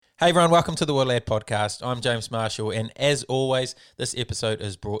Hey everyone, welcome to the Wood Lad Podcast. I'm James Marshall, and as always, this episode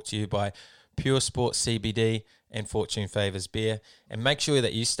is brought to you by Pure Sports CBD and Fortune Favours Beer. And make sure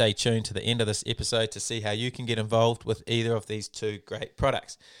that you stay tuned to the end of this episode to see how you can get involved with either of these two great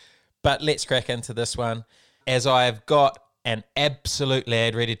products. But let's crack into this one, as I've got an absolute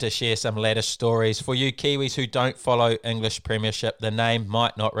lad ready to share some laddish stories. For you Kiwis who don't follow English Premiership, the name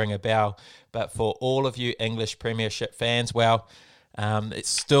might not ring a bell, but for all of you English Premiership fans, well, it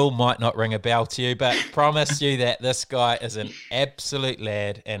still might not ring a bell to you, but promise you that this guy is an absolute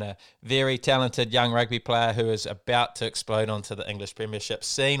lad and a very talented young rugby player who is about to explode onto the English Premiership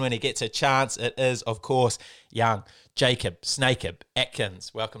scene when he gets a chance. It is, of course, young Jacob Snakeib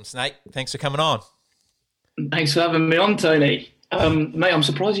Atkins. Welcome, Snake. Thanks for coming on. Thanks for having me on, Tony. Mate, I'm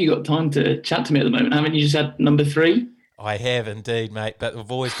surprised you got time to chat to me at the moment. Haven't you just had number 3? I have indeed, mate, but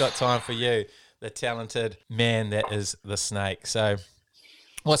we've always got time for you, the talented man that is the Snake. So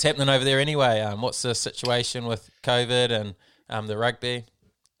what's happening over there anyway? What's the situation with COVID and the rugby?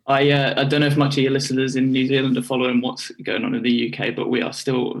 I don't know if much of your listeners in New Zealand are following what's going on in the UK, but we are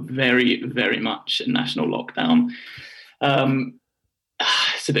still very, very much in national lockdown.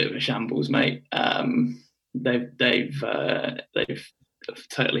 It's a bit of a shambles, mate. They've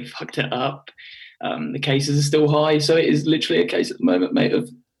totally fucked it up. The cases are still high, so it is literally a case at the moment, mate, of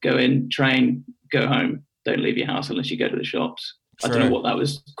go in, train, go home. Don't leave your house unless you go to the shops. True. I don't know what that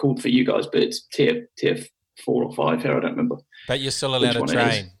was called for you guys, but it's tier 4 or 5 here. I don't remember. But you're still allowed to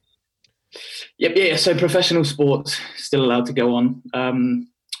train. Yep, yeah. So professional sports still allowed to go on.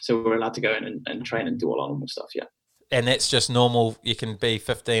 So we're allowed to go in and train and do all our normal stuff. Yeah. And that's just normal. You can be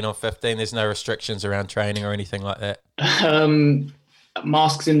 15 on 15. There's no restrictions around training or anything like that.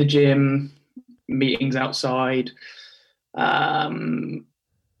 Masks in the gym, meetings outside.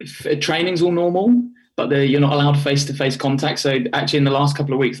 Training's all normal, but you're not allowed face-to-face contact. So actually in the last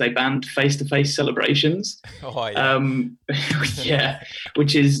couple of weeks, they banned face-to-face celebrations. Oh, yeah. Yeah,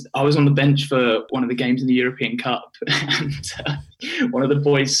 which is, I was on the bench for one of the games in the European Cup, and one of the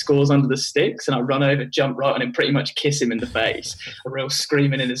boys scores under the sticks, and I run over, jump right on him, pretty much kiss him in the face, a real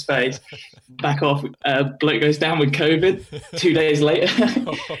screaming in his face. Back off, bloke goes down with COVID 2 days later,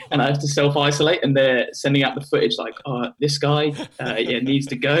 and I have to self-isolate, and they're sending out the footage like, oh, this guy needs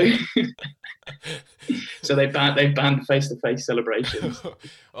to go. So they banned face-to-face celebrations.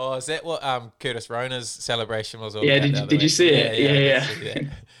 Oh, is that what Curtis Rona's celebration was all about? Yeah, did you see it? Yeah.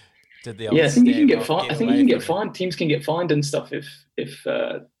 Did the I think you can get fined. I think you can get fined. Teams can get fined and stuff if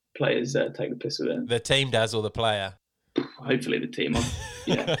players take the piss with it. The team does, or the player? Hopefully the team.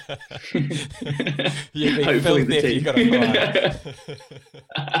 Yeah. Hopefully the team. You got a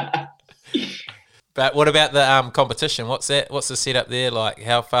fine. But what about the competition? What's that? What's the setup there? Like,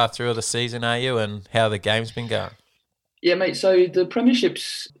 how far through the season are you, and how the game's been going? Yeah, mate. So the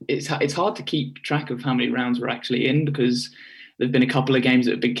Premierships, it's hard to keep track of how many rounds we're actually in because there've been a couple of games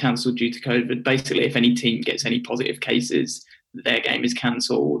that have been cancelled due to COVID. Basically, if any team gets any positive cases, their game is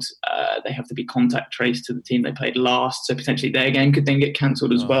cancelled. They have to be contact traced to the team they played last, so potentially their game could then get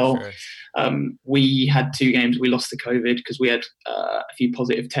cancelled as well. Sure. We had 2 games we lost to COVID because we had a few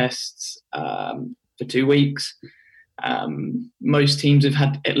positive tests for 2 weeks. Most teams have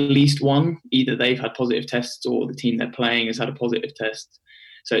had at least one. Either they've had positive tests or the team they're playing has had a positive test.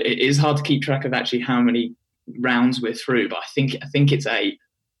 So it is hard to keep track of actually how many rounds we're through. But I think it's 8.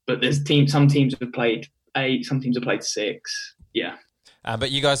 But some teams have played 8, some teams have played 6. Yeah.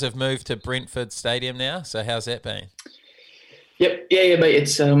 But you guys have moved to Brentford Stadium now. So how's that been? Yep. Yeah, mate.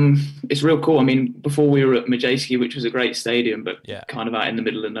 It's real cool. I mean, before we were at Madejski, which was a great stadium, but kind of out in the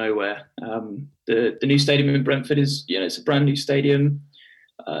middle of nowhere. The new stadium in Brentford is, it's a brand new stadium,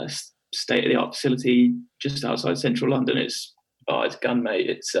 state-of-the-art facility just outside central London. It's gun, mate.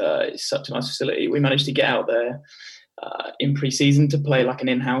 It's such a nice facility. We managed to get out there in pre-season to play like an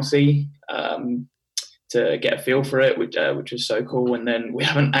in-housey, to get a feel for it, which was so cool. And then we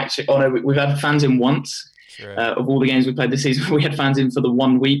haven't actually. We've had fans in once. Sure. Of all the games we played this season, we had fans in for the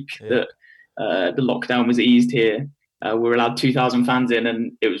 1 week that the lockdown was eased here. We were allowed 2,000 fans in,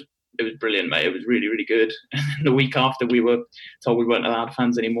 and it was brilliant, mate. It was really, really good. The week after, we were told we weren't allowed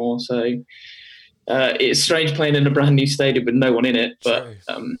fans anymore. So it's strange playing in a brand new stadium with no one in it, but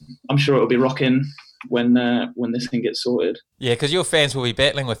I'm sure it'll be rocking when this thing gets sorted. Yeah, because your fans will be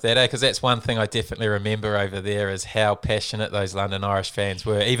battling with that, because that's one thing I definitely remember over there is how passionate those London Irish fans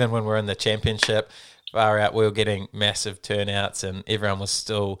were. Even when we're in the Championship, far out, we were getting massive turnouts and everyone was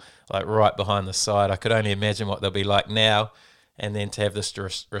still like right behind the side. I could only imagine what they'll be like now, and then to have this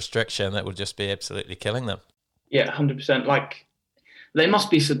restriction, that would just be absolutely killing them. Yeah, 100%. Like There must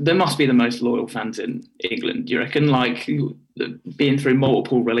be the most loyal fans in England. Do you reckon? Like being through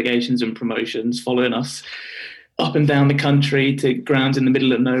multiple relegations and promotions, following us up and down the country to grounds in the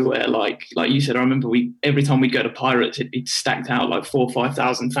middle of nowhere. Like you said, I remember every time we'd go to Pirates, it'd be stacked out like 4,000 or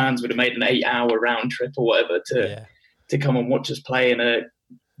 5,000 fans would have made an 8-hour round trip or whatever to come and watch us play in a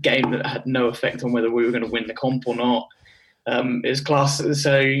game that had no effect on whether we were going to win the comp or not. It's class.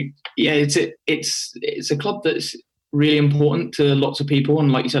 So yeah, it's a club that's really important to lots of people.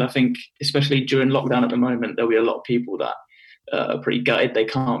 And like you said, I think especially during lockdown at the moment, there'll be a lot of people that are pretty gutted they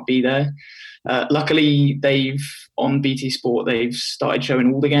can't be there. Luckily, on BT Sport, they've started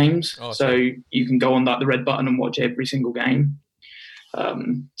showing all the games. So you can go on the red button and watch every single game.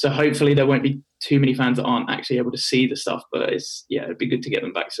 So hopefully there won't be too many fans that aren't actually able to see the stuff, but it'd be good to get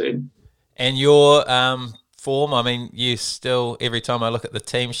them back soon. And your form, I mean, you still, every time I look at the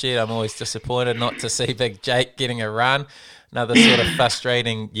team sheet, I'm always disappointed not to see Big Jake getting a run. Another sort of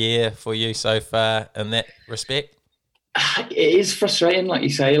frustrating year for you so far in that respect. It is frustrating, like you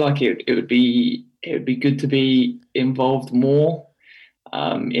say. Like it would be good to be involved more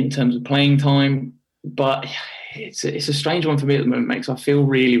in terms of playing time, but it's a strange one for me at the moment, mate, because I feel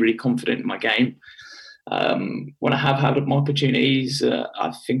really, really confident in my game. When I have had my opportunities,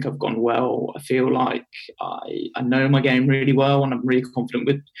 I think I've gone well. I feel like I know my game really well, and I'm really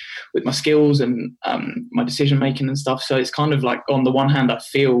confident with my skills and my decision making and stuff. So it's kind of like, on the one hand, I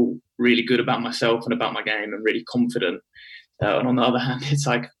feel really good about myself and about my game and really confident. And on the other hand, it's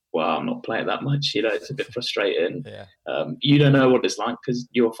like, well, I'm not playing that much. It's a bit frustrating. Yeah. You don't know what it's like because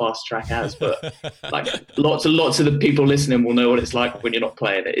you're fast track as, but like lots of the people listening will know what it's like when you're not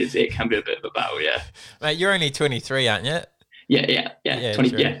playing it. It can be a bit of a battle, yeah. Mate, you're only 23, aren't you? Yeah,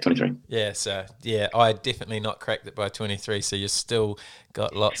 23. Yeah, so I definitely not cracked it by 23, so you still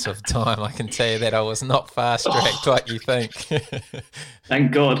got lots of time. I can tell you that I was not fast-tracked like you think.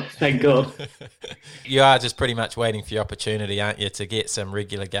 Thank God. You are just pretty much waiting for your opportunity, aren't you, to get some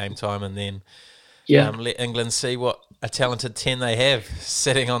regular game time and then let England see what a talented 10 they have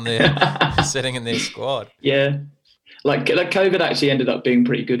sitting in their squad. Yeah. Like COVID actually ended up being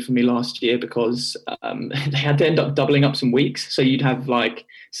pretty good for me last year because they had to end up doubling up some weeks. So you'd have like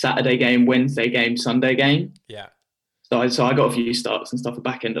Saturday game, Wednesday game, Sunday game. Yeah. So I got a few starts and stuff at the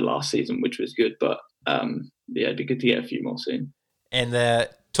back end of last season, which was good. But it'd be good to get a few more soon. And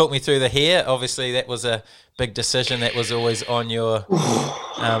talk me through the hair. Obviously, that was a big decision. That was always on your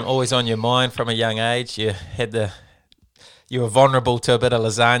mind from a young age. You were vulnerable to a bit of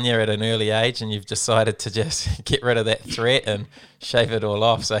lasagna at an early age, and you've decided to just get rid of that threat and shave it all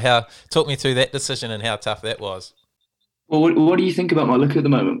off. So talk me through that decision and how tough that was. Well, what do you think about my look at the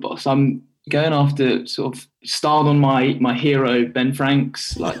moment, boss? I'm going after sort of styled on my hero, Ben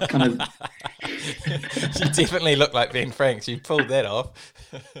Franks, like kind of. You definitely look like Ben Franks. You pulled that off.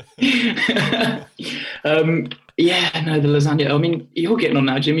 The lasagna. I mean, you're getting on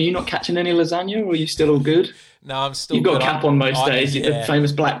now, Jimmy. Are you not catching any lasagna, or are you still all good? No, I'm still. You've got a cap on most days. Yeah. The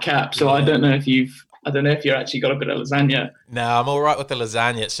famous black cap. So I don't know if you're actually got a bit of lasagna. No, I'm all right with the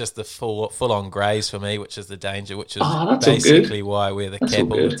lasagna. It's just the full on greys for me, which is the danger. Which is that's basically why I wear the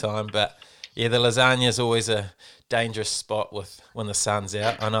cap all the time. But yeah, the lasagna is always a dangerous spot when the sun's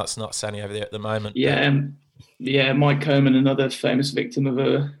out. I know it's not sunny over there at the moment. Yeah, Mike Coleman, another famous victim of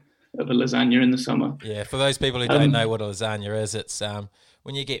a lasagna in the summer. Yeah, for those people who don't know what a lasagna is, it's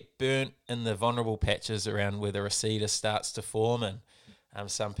when you get burnt in the vulnerable patches around where the receder starts to form, and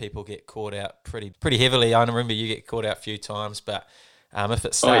some people get caught out pretty heavily. I remember you get caught out a few times, but if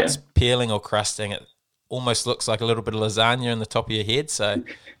it starts peeling or crusting, it almost looks like a little bit of lasagna in the top of your head. So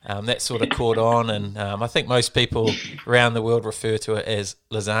that sort of caught on, and I think most people around the world refer to it as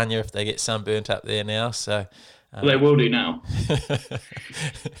lasagna if they get sunburnt up there now. So they will do now.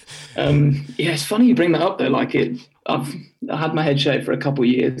 It's funny you bring that up though. Like I had my head shaved for a couple of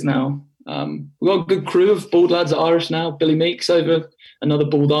years now. We've got a good crew of bald lads at Irish now. Billy Meeks over, another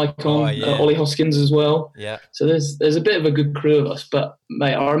bald icon. Ollie Hoskins as well. Yeah. So there's a bit of a good crew of us. But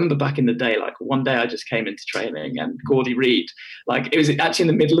mate, I remember back in the day, like one day I just came into training and Gordy Reid, like it was actually in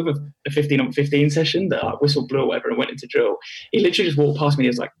the middle of a 15-on-15 session. The whistle blew or whatever and went into drill. He literally just walked past me. He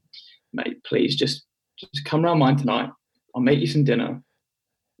was like, "Mate, please just come round mine tonight. I'll make you some dinner.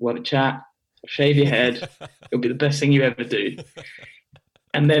 We'll have a chat. I'll shave your head. It'll be the best thing you ever do."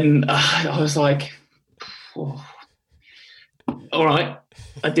 And then I was like, oh. All right.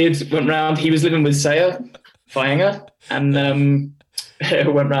 I did. Went round. He was living with Saya Fainga, and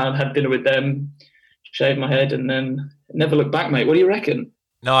went round, had dinner with them, shaved my head, and then never looked back, mate. What do you reckon?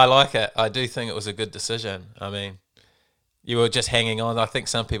 No, I like it. I do think it was a good decision. I mean, you were just hanging on. I think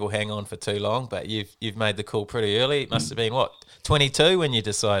some people hang on for too long, but you've made the call pretty early. It must have been, 22 when you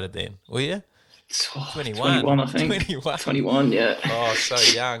decided then, were you? 21, I think. 21, yeah. Oh, so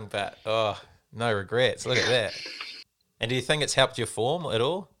young, but no regrets. Look at that. And do you think it's helped your form at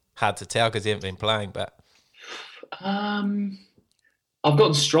all? Hard to tell because you haven't been playing, but... I've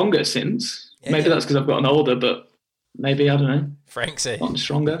gotten stronger since. Yeah. Maybe that's because I've gotten older, but maybe, I don't know. Franksy. Gotten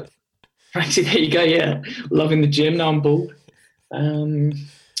stronger. Franksy, there you go, yeah. Loving the gym, now I'm bald.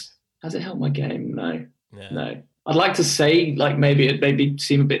 Has it helped my game? No. I'd like to say, like, maybe it made me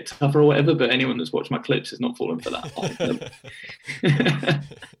seem a bit tougher or whatever, but anyone that's watched my clips has not fallen for that.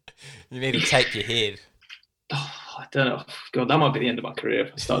 You need to tape your head. I don't know. God, that might be the end of my career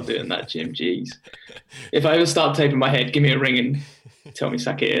if I start doing that, Jim. Jeez. If I ever start taping my head, give me a ring and tell me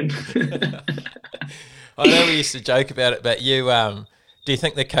sack it in. I know we used to joke about it, but you, do you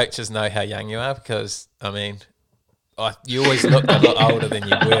think the coaches know how young you are? Because, I mean, you always look a lot older than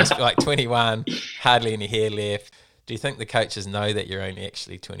you were. Like 21, hardly any hair left. Do you think the coaches know that you're only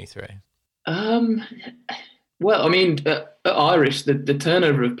actually 23? Well, I mean, at Irish, the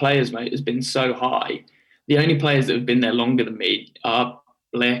turnover of players, mate, has been so high. The only players that have been there longer than me are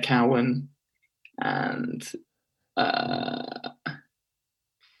Blair Cowan and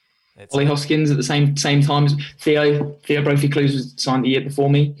Ollie Hoskins at the same time as Theo Brophy-Clues was signed the year before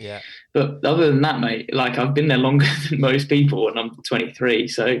me. Yeah. But other than that, mate, like I've been there longer than most people, and I'm 23.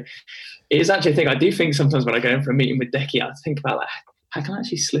 So it is actually a thing. I do think sometimes when I go in for a meeting with Decky, I think about like, how can I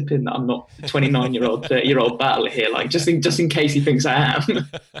actually slip in that I'm not a 29-year-old, 30-year-old battler here? Like just in case he thinks I am.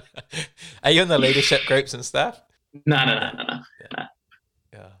 Are you in the leadership groups and stuff? No.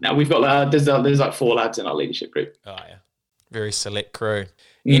 Yeah. Now we've got there's like 4 lads in our leadership group. Oh yeah, very select crew.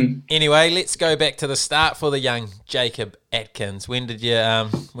 Anyway, let's go back to the start for the young Jacob Atkins. When did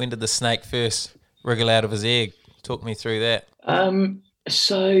the snake first wriggle out of his egg? Talk me through that.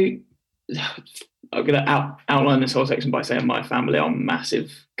 So I'm going to outline this whole section by saying my family are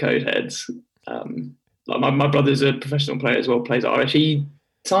massive code heads. Like my brother's a professional player as well, plays Irish. He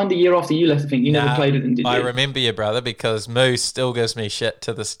signed a year after you left, I think. You never played with him, did you? I remember your brother because Moose still gives me shit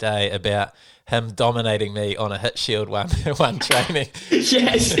to this day about him dominating me on a hit shield one training.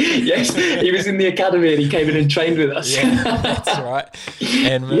 yes. He was in the academy and he came in and trained with us. Yeah, that's right.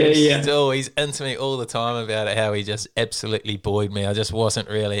 And Moose he's into me all the time about it, how he just absolutely buoyed me. I just wasn't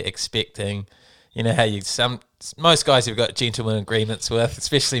really expecting, you know, how most guys you've got gentleman agreements with,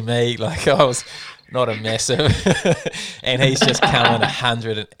 especially me, like I was not a massive, and he's just come in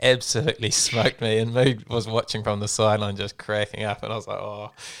 100 and absolutely smoked me, and Moog was watching from the sideline just cracking up, and I was like,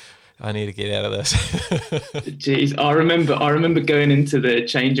 oh, I need to get out of this. Jeez, I remember going into the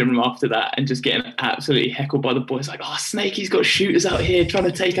changing room after that and just getting absolutely heckled by the boys. Like, oh, Snakey's got shooters out here trying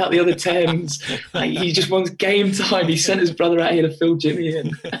to take out the other 10s. Like, he just wants game time. He sent his brother out here to fill Jimmy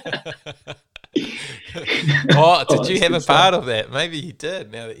in. Did you have a part of that? Maybe you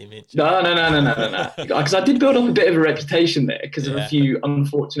did, now that you mentioned No. Because I did build up a bit of a reputation there because of a few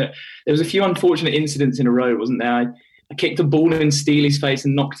unfortunate incidents in a row, wasn't there? I kicked a ball in Steely's face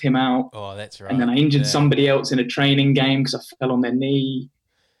and knocked him out. Oh, that's right. And then I injured somebody else in a training game because I fell on their knee.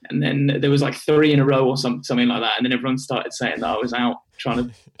 And then there was like 3 in a row or something like that. And then everyone started saying that I was out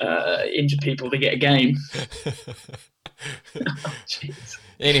trying to injure people to get a game.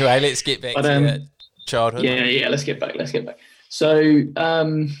 Anyway, let's get back to your childhood. Yeah, let's get back. So,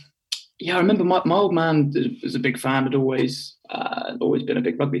 I remember my old man was a big fan. Had always been a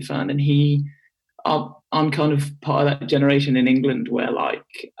big rugby fan. And I'm kind of part of that generation in England where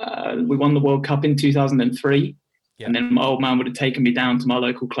we won the World Cup in 2003. Yeah. And then my old man would have taken me down to my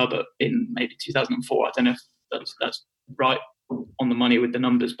local club in maybe 2004. I don't know if that's right on the money with the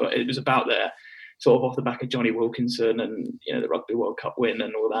numbers, but it was about there, sort of off the back of Johnny Wilkinson and, you know, the Rugby World Cup win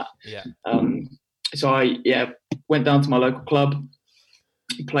and all that. Yeah. So I went down to my local club,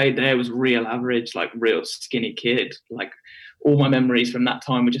 played there, was real average, like real skinny kid. Like all my memories from that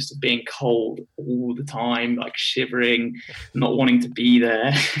time were just of being cold all the time, like shivering, not wanting to be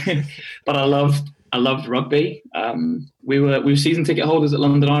there. But I loved rugby. We were season ticket holders at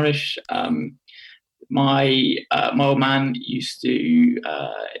London Irish. My old man used to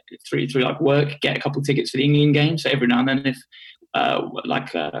through like work get a couple of tickets for the England game. So every now and then, if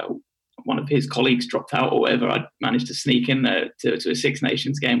one of his colleagues dropped out or whatever, I'd managed to sneak in to a Six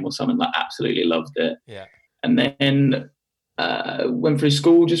Nations game or something. Like absolutely loved it. Yeah. And then went through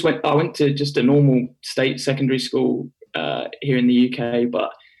school. I went to just a normal state secondary school here in the UK,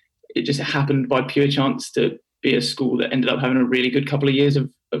 but it just happened by pure chance to be a school that ended up having a really good couple of years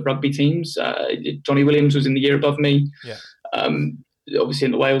of rugby teams. Johnny Williams was in the year above me. Yeah. Obviously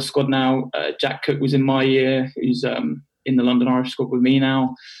in the Wales squad now. Jack Cook was in my year, who's in the London Irish squad with me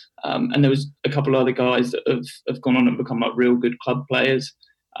now. And there was a couple of other guys that have gone on and become like real good club players.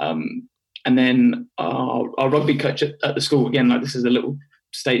 And then our rugby coach at the school, again, like this is a little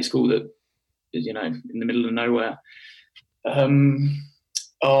state school that is, you know, in the middle of nowhere.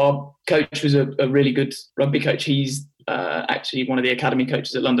 Our coach was a really good rugby coach. He's actually one of the academy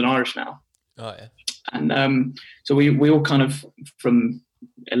coaches at London Irish now. Oh, yeah. And so we all kind of, from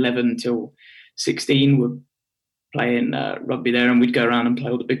 11 till 16, were playing rugby there, and we'd go around and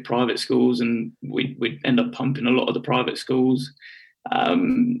play all the big private schools, and we'd end up pumping a lot of the private schools. I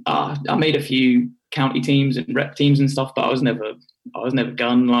made a few county teams and rep teams and stuff, but I was never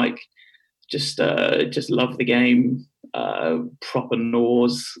gun. Like, just loved the game, proper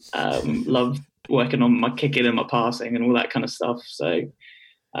gnaws, loved working on my kicking and my passing and all that kind of stuff. So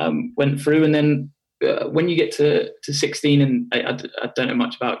went through, and then when you get to 16, and I don't know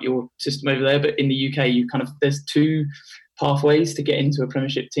much about your system over there, but in the UK, there's two pathways to get into a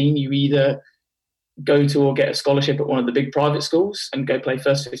Premiership team. You either go to or get a scholarship at one of the big private schools and go play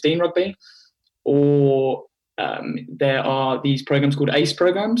first 15 rugby, or there are these programs called ACE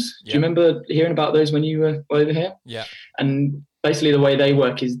programs. Yep. Do you remember hearing about those when you were over here? Yeah. And basically the way they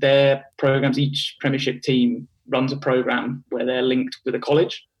work is their programs, each Premiership team runs a program where they're linked with a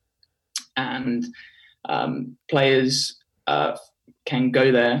college, and players can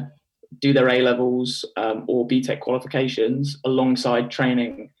go there, do their A-levels or BTEC qualifications alongside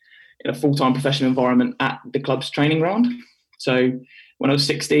training in a full-time professional environment at the club's training ground. So when I was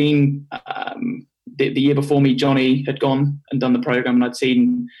 16, the year before me, Johnny had gone and done the program, and I'd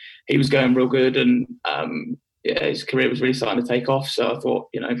seen he was going real good, and his career was really starting to take off. So I thought,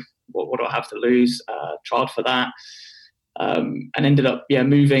 you know, what do I have to lose? Tried for that, and ended up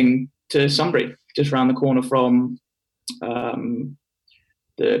moving to Sunbury, just around the corner from the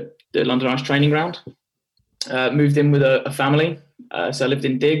London Irish training ground. Moved in with a family. So I lived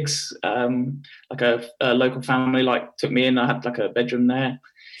in Diggs, like a local family, like took me in. I had like a bedroom there.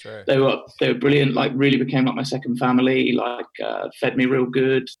 Sure. They were brilliant, like really became like my second family, like fed me real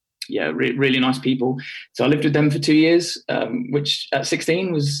good. Yeah, really nice people. So I lived with them for 2 years, which at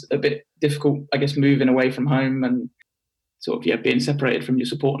 16 was a bit difficult, I guess, moving away from home and sort of being separated from your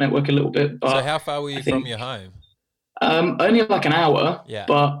support network a little bit. But so how far were you from your home? Only like an hour,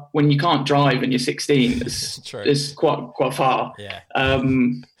 but when you can't drive and you're 16, it's quite far. Yeah.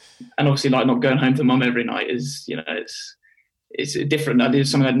 And obviously, like, not going home to mum every night is, you know, it's different. I did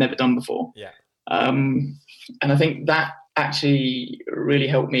something I'd never done before. Yeah. And I think that actually really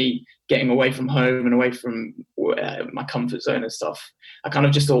helped me getting away from home and away from my comfort zone and stuff. I kind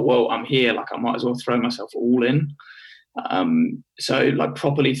of just thought, well, I'm here, like I might as well throw myself all in. So like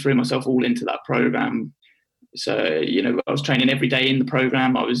properly threw myself all into that program. So, you know, I was training every day in the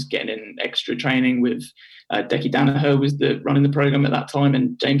program. I was getting in extra training with Decky Danaher was running the program at that time,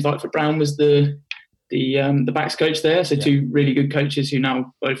 and James Lightfoot Brown was the backs coach there. So two really good coaches who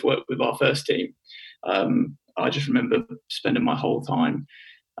now both work with our first team. I just remember spending my whole time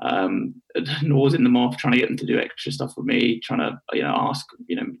gnaws in them off, trying to get them to do extra stuff with me, trying to, you know, ask,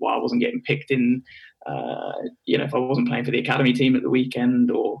 you know, why I wasn't getting picked in, you know, if I wasn't playing for the academy team at the weekend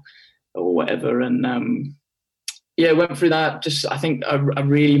or whatever. And went through that. Just, I think I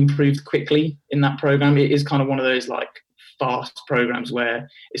really improved quickly in that program. It is kind of one of those like fast programs where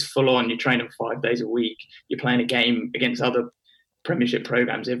it's full on. You're training 5 days a week. You're playing a game against other Premiership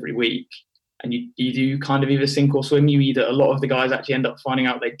programs every week. And you do kind of either sink or swim. A lot of the guys actually end up finding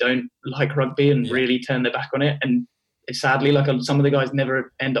out they don't like rugby and really turn their back on it. And sadly, like some of the guys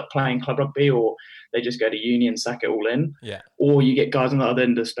never end up playing club rugby, or they just go to uni and sack it all in. Yeah. Or you get guys on the other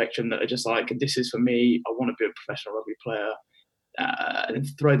end of the spectrum that are just like, this is for me. I want to be a professional rugby player, and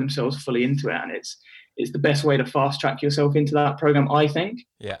throw themselves fully into it. And it's the best way to fast track yourself into that program, I think.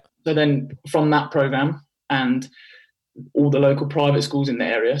 Yeah. So then from that program and all the local private schools in the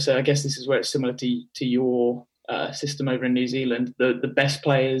area. So I guess this is where it's similar to your system over in New Zealand. The best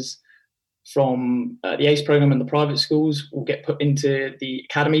players from the ACE program and the private schools will get put into the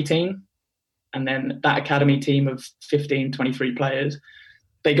academy team. And then that academy team of 15, 23 players,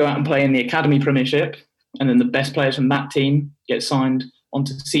 they go out and play in the academy Premiership. And then the best players from that team get signed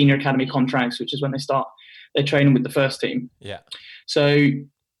onto senior academy contracts, which is when they start their training with the first team. Yeah. So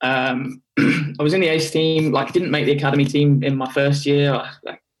I was in the ACE team, like didn't make the academy team in my first year.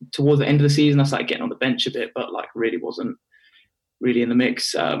 Like, towards the end of the season, I started getting on the bench a bit, but like really wasn't really in the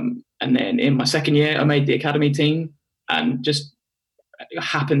mix. And then in my second year, I made the academy team and just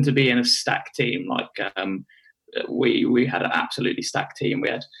happened to be in a stacked team. Like we had an absolutely stacked team. We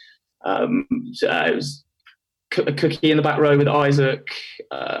had it was Cookie in the back row with Isaac,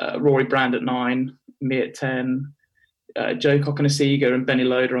 Rory Brand at 9, me at 10. Joe Cokanasiga and Benny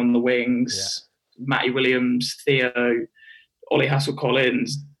Loader on the wings, Matty Williams, Theo, Ollie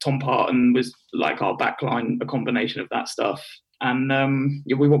Hassel-Collins, Tom Parton was like our backline, a combination of that stuff. And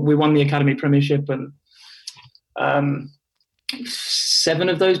we won the Academy Premiership, and 7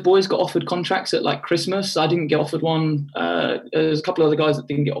 of those boys got offered contracts at like Christmas. I didn't get offered one. There's a couple of other guys that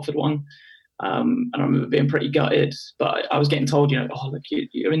didn't get offered one. And I remember being pretty gutted, but I was getting told, oh, look,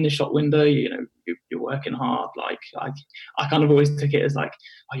 you're in the shop window, you're working hard. Like I kind of always took it as like,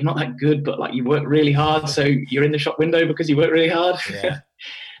 oh, you're not that good, but like you work really hard, so you're in the shop window because you work really hard. Yeah.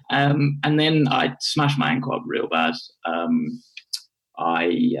 And then I smashed my ankle up real bad.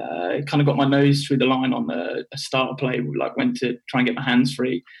 I kind of got my nose through the line on a starter play, like went to try and get my hands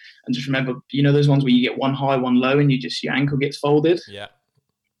free, and just remember, those ones where you get one high, one low, and your ankle gets folded. Yeah.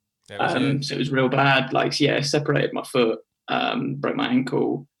 So it was real bad. Like, separated my foot, broke my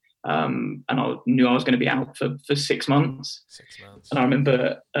ankle, and I knew I was going to be out for 6 months. 6 months. And I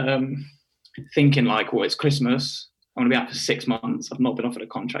remember thinking like, well, it's Christmas. I'm going to be out for 6 months. I've not been offered a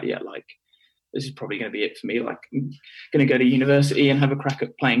contract yet. Like, this is probably going to be it for me. Like, I'm going to go to university and have a crack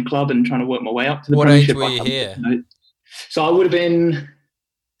at playing club and trying to work my way up to the Premiership. What age were you here? So I would have been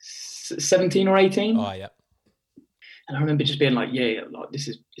 17 or 18. Oh, yeah. And I remember just being like, like this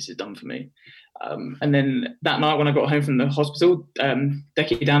is done for me. And then that night when I got home from the hospital,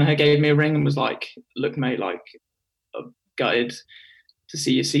 Decky Danaher gave me a ring and was like, look, mate, like, I'm gutted to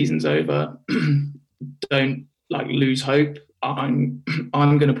see your season's over. Don't like lose hope. I'm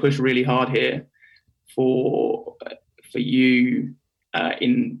going to push really hard here for you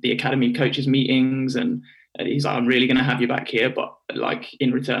in the academy coaches meetings, and he's like, I'm really going to have you back here, but like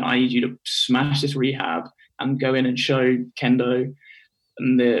in return, I need you to smash this rehab and go in and show Kendo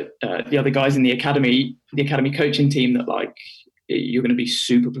and the other guys in the academy coaching team that like you're going to be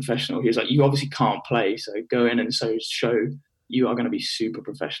super professional. He was like, you obviously can't play, so go in and show you are going to be super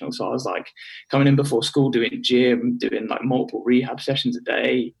professional. So I was like coming in before school, doing gym, doing like multiple rehab sessions a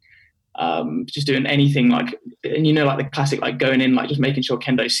day, just doing anything like, and like the classic, like going in, like just making sure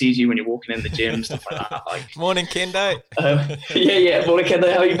Kendo sees you when you're walking in the gym, stuff like that. Like, morning, Kendo. Morning,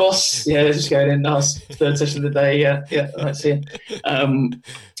 Kendo. How are you, boss? Yeah, just going in. Nice, 3rd session of the day. Yeah, that's it. And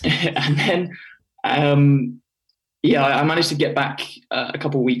then, I managed to get back a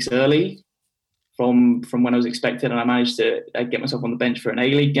couple of weeks early from when I was expected, and I managed to get myself on the bench for an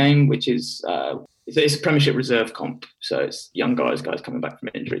A-League game, which is it's a Premiership reserve comp, so it's young guys coming back from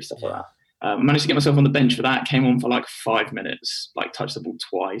injury, stuff like that. I managed to get myself on the bench for that, came on for like 5 minutes, like touched the ball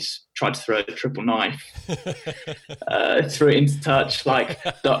twice, tried to throw a triple knife, threw it into touch, but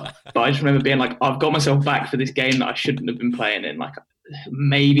I just remember being like, I've got myself back for this game that I shouldn't have been playing in, like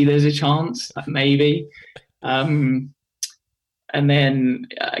maybe there's a chance, like maybe. And then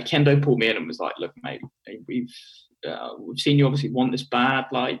Kendo pulled me in and was like, look, mate, we've seen you obviously want this bad.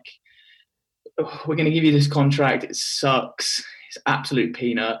 Like, we're going to give you this contract. It sucks. It's absolute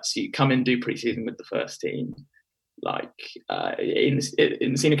peanuts. You come in, do preseason with the first team. Like, in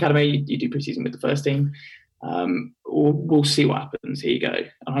the senior academy, you do preseason with the first team. We'll see what happens. Here you go. And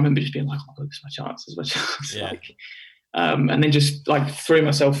I remember just being like, oh my God, this is my chance. Yeah. Like, and then just like threw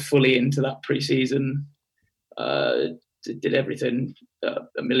myself fully into that preseason. Did everything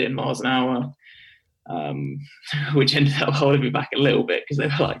a million miles an hour, which ended up holding me back a little bit because they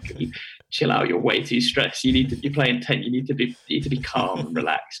were like, chill out, you're way too stressed, you're playing 10, you need to be calm and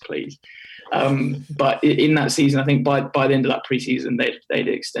relaxed, please. But in that season, I think by the end of that preseason, they'd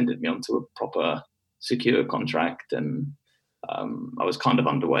extended me onto a proper secure contract, and I was kind of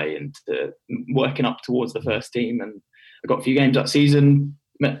underway into working up towards the first team, and I got a few games that season.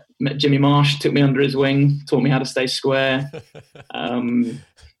 Met Jimmy Marsh, took me under his wing, taught me how to stay square. I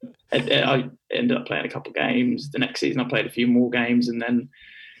ended up playing a couple of games. The next season I played a few more games, and then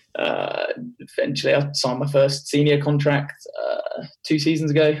eventually I signed my first senior contract 2 seasons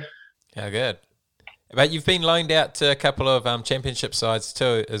ago. How good. But you've been loaned out to a couple of championship sides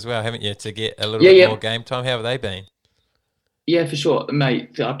too as well, haven't you, to get a little bit more game time? How have they been? Yeah, for sure.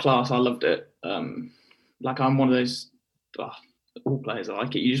 Mate, our class, I loved it. Like, I'm one of those... all players are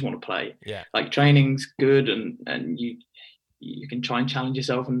like it. You just want to play. Yeah. Like, training's good, and you can try and challenge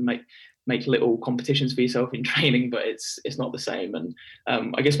yourself and make little competitions for yourself in training, but it's not the same. And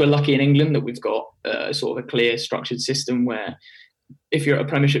I guess we're lucky in England that we've got sort of a clear, structured system where if you're at a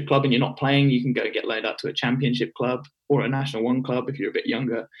Premiership club and you're not playing, you can go get loaned out to a Championship club or a National 1 club if you're a bit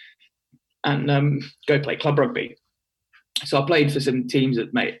younger, and go play club rugby. So I played for some teams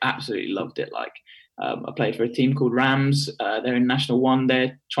that, mate, absolutely loved it. Like, I played for a team called Rams. They're in National 1.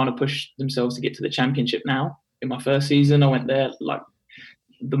 They're trying to push themselves to get to the Championship now. In my first season, I went there, like,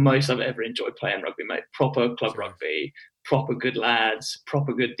 the most I've ever enjoyed playing rugby, mate. Proper club rugby, proper good lads,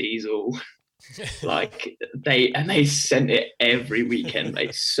 proper good diesel. Like they sent it every weekend,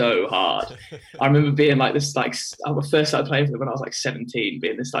 mate, so hard. I remember being like this, like I first started playing for them when I was like 17,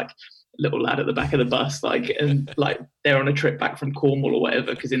 being this like little lad at the back of the bus, like, and like they're on a trip back from Cornwall or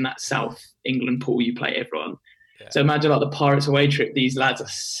whatever, because in that South England pool you play everyone. Yeah. So imagine like the Pirates away trip, these lads are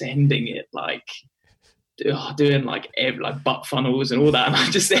sending it like doing like butt funnels and all that, and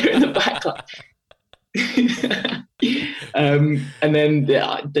I'm just there in the back like. And then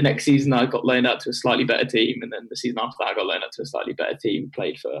the next season I got loaned out to a slightly better team, and then the season after that I got loaned out to a slightly better team,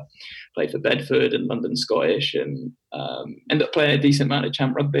 played for Bedford and London Scottish, and ended up playing a decent amount of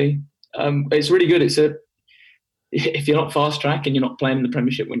champ rugby. It's really good. If you're not fast track and you're not playing in the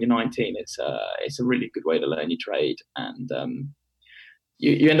Premiership when you're 19, it's a really good way to learn your trade, and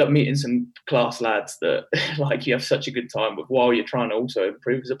you end up meeting some class lads that like you have such a good time with while you're trying to also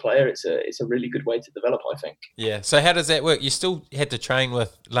improve as a player. It's a really good way to develop, I think. Yeah. So how does that work? You still had to train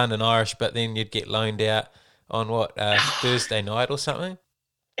with London Irish, but then you'd get loaned out on what, Thursday night or something?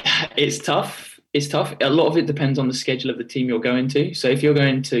 It's tough. A lot of it depends on the schedule of the team you're going to. So if you're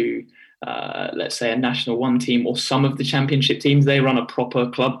going to, let's say, a National 1 team or some of the Championship teams, they run a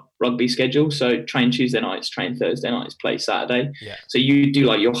proper club rugby schedule. So train Tuesday nights, train Thursday nights, play Saturday. Yeah. So you do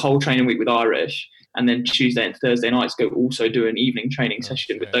like your whole training week with Irish, and then Tuesday and Thursday nights go do an evening training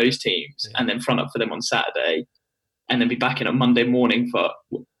session with those teams, and then front up for them on Saturday, and then be back in on Monday morning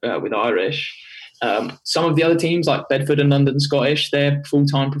with Irish. Some of the other teams like Bedford and London Scottish, they're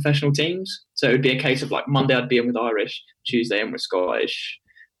full-time professional teams. So it would be a case of like Monday I'd be in with Irish, Tuesday in with Scottish,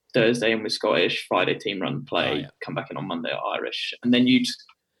 Thursday in with Scottish, Friday team run play, come back in on Monday at Irish. And then you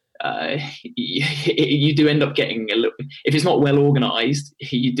do end up getting a little, if it's not well organised,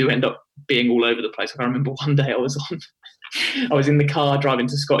 you do end up being all over the place. I remember one day I was in the car driving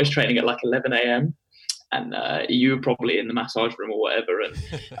to Scottish training at like 11 a.m. and you were probably in the massage room or whatever. And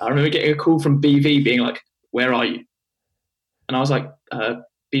I remember getting a call from BV being like, "Where are you?" And I was like,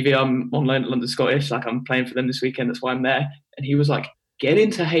 "BV, I'm on loan at London Scottish. Like I'm playing for them this weekend. That's why I'm there." And he was like, "Get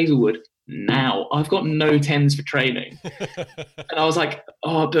into Hazelwood now. I've got no 10s for training." And I was like,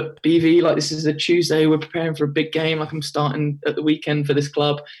 "Oh, but BV, like this is a Tuesday. We're preparing for a big game. Like I'm starting at the weekend for this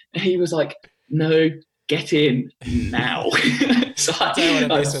club." And he was like, "No, get in now." So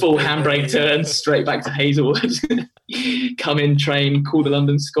I full handbrake turn straight back to Hazelwood. Come in, train, call the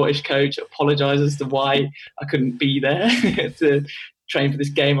London Scottish coach, apologise as to why I couldn't be there to train for this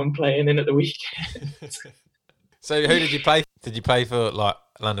game I'm playing in at the weekend. So who did you play? Did you play for like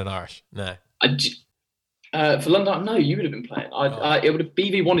London Irish? No. For London, no, you would have been playing.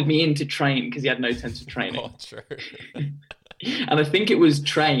 BV wanted me in to train because he had no sense of training. Oh, true. And I think it was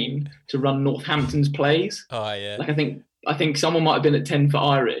train to run Northampton's plays. Oh yeah. Like I think someone might have been at 10 for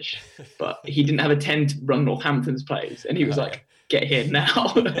Irish, but he didn't have a 10 to run Northampton's plays, and he was like, "Get here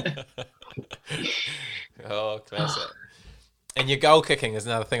now." Oh, classic. And your goal kicking is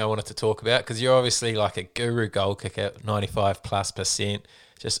another thing I wanted to talk about, because you're obviously like a guru goal kicker, 95+%.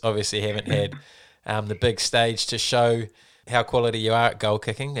 Just obviously haven't had the big stage to show how quality you are at goal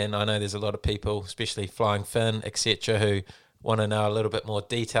kicking. And I know there's a lot of people, especially Flying Finn, etc., who want to know a little bit more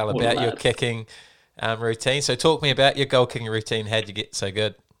detail about your kicking routine. So talk me about your goal kicking routine. How'd you get so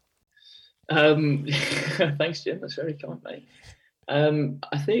good? Thanks, Jim. That's very kind, mate.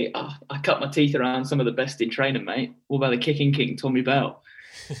 I think I cut my teeth around some of the best in training, mate. What about the kicking king, Tommy Bell?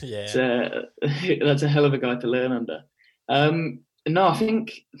 Yeah. That's a hell of a guy to learn under. No, I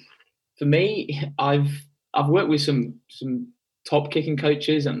think for me, I've worked with some top kicking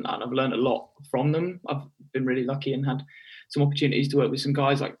coaches, and I've learned a lot from them. I've been really lucky and had some opportunities to work with some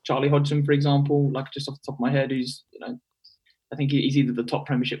guys like Charlie Hodgson, for example, like just off the top of my head, who's, I think he's either the top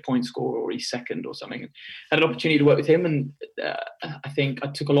Premiership point scorer or he's second or something. I had an opportunity to work with him, and I think I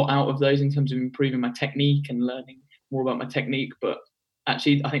took a lot out of those in terms of improving my technique and learning more about my technique. But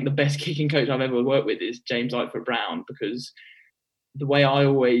actually, I think the best kicking coach I've ever worked with is James Lightfoot-Brown, because the way I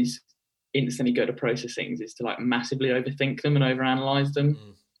always instantly go to process things is to like massively overthink them and overanalyze them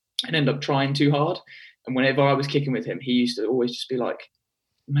and end up trying too hard. And whenever I was kicking with him, he used to always just be like,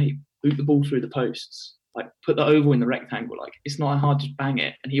 "Mate, boot the ball through the posts. Like, put the oval in the rectangle. Like, it's not hard, just bang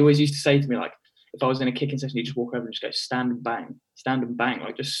it." And he always used to say to me, like, if I was in a kicking session, he'd just walk over and just go, stand and bang,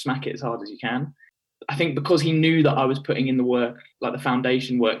 like just smack it as hard as you can. I think because he knew that I was putting in the work, like the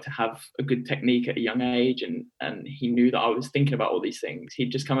foundation work, to have a good technique at a young age, and he knew that I was thinking about all these things,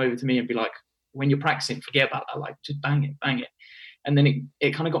 he'd just come over to me and be like, "When you're practicing, forget about that, like just bang it. And then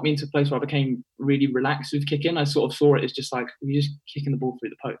it kind of got me into a place where I became really relaxed with kicking. I sort of saw it as just like, you're just kicking the ball through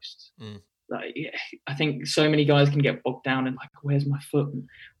the posts. like, yeah, I think so many guys can get bogged down in like, where's my foot?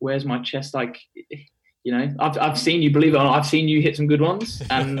 Where's my chest? Like, you know, I've seen you, believe it or not, I've seen you hit some good ones,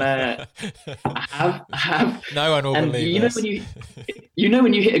 and I have. No one will believe this. You know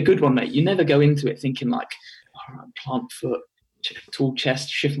when you hit a good one, mate, you never go into it thinking like, all right, plant foot, tall chest,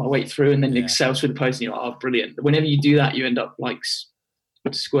 shift my weight through, and then excel through the post, and you're like, oh, brilliant. Whenever you do that, you end up like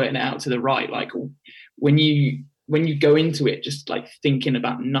squirting it out to the right. Like when you go into it just like thinking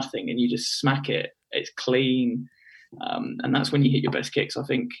about nothing and you just smack it, it's clean, and that's when you hit your best kicks. I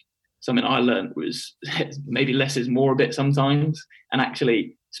think something I learned was maybe less is more a bit sometimes, and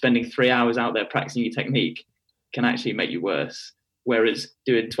actually spending 3 hours out there practicing your technique can actually make you worse. Whereas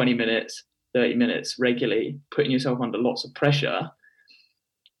doing 20 minutes, 30 minutes regularly, putting yourself under lots of pressure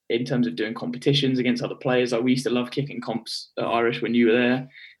in terms of doing competitions against other players. Like we used to love kicking comps at Irish when you were there.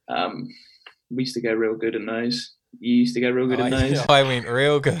 We used to go real good in those. You used to go real good in those. I went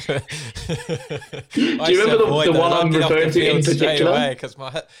real good. Do you remember the one I'm referring to in particular? Because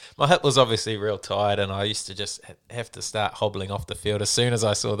my hip was obviously real tired, and I used to just have to start hobbling off the field as soon as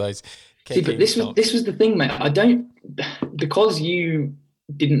I saw those. See, but this was the thing, mate. Because you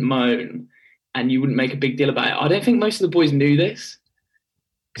didn't moan and you wouldn't make a big deal about it. I don't think most of the boys knew this,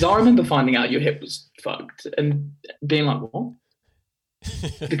 because I remember finding out your hip was fucked and being like, what?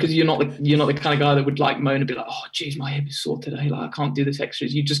 Because you're not the kind of guy that would like moan and be like, oh geez, my hip is sore today, like I can't do this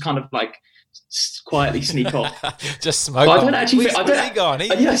extras. You just kind of like quietly sneak off. Just smoke. I don't actually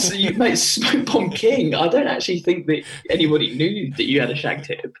yes, you mate, smoke bomb king. I don't actually think that anybody knew that you had a shagged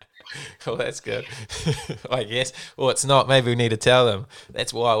hip. Well, that's good. I guess. Well, it's not. Maybe we need to tell them.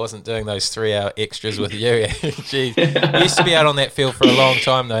 That's why I wasn't doing those 3-hour extras with you. Jeez. You used to be out on that field for a long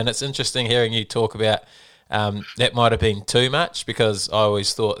time though, and it's interesting hearing you talk about that might have been too much, because I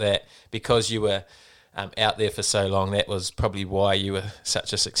always thought that because you were out there for so long, that was probably why you were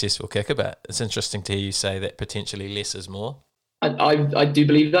such a successful kicker. But it's interesting to hear you say that potentially less is more. I do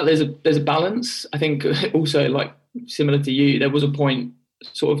believe that there's a balance. I think also, like similar to you, there was a point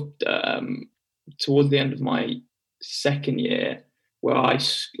sort of towards the end of my second year where I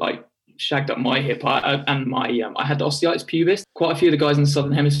like shagged up my hip and I had osteitis pubis. Quite a few of the guys in the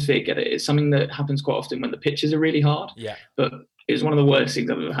Southern Hemisphere get it. It's something that happens quite often when the pitches are really hard. Yeah. But it was one of the worst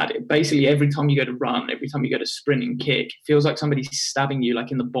things I've ever had. It basically, every time you go to run, every time you go to sprint and kick, it feels like somebody's stabbing you like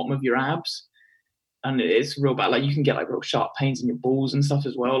in the bottom of your abs. And it's real bad. Like you can get like real sharp pains in your balls and stuff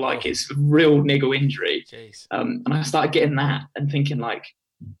as well. Like it's a real niggle injury. Jeez. And I started getting that and thinking like,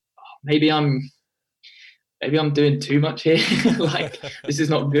 oh, maybe I'm doing too much here. Like this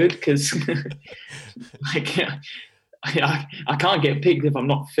is not good, because like I can't get picked if I'm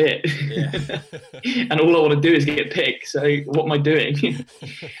not fit. Yeah. And all I want to do is get picked. So what am I doing?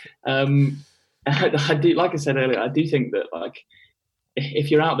 I do, like I said earlier, I do think that like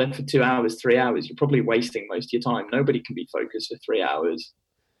if you're out there for 2 hours, 3 hours, you're probably wasting most of your time. Nobody can be focused for 3 hours.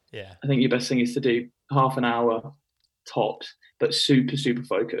 Yeah. I think your best thing is to do half an hour tops, but super, super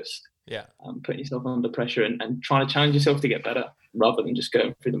focused. Yeah. Putting yourself under pressure and trying to challenge yourself to get better rather than just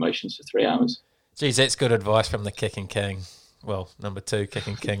going through the motions for 3 hours. Geez, that's good advice from the kicking king. Well, number 2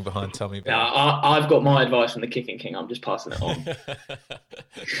 kicking king behind Tommy Bell. Yeah, I've got my advice from the kicking king. I'm just passing it on.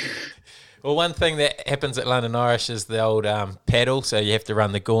 Well, one thing that happens at London Irish is the old paddle. So you have to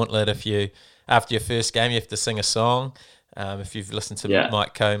run the gauntlet. After your first game, you have to sing a song. If you've listened to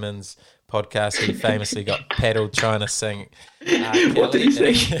Mike Coman's podcast, he famously got paddled trying to sing. What did he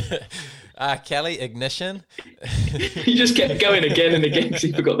sing? Kelly, Ignition. He just kept going again and again because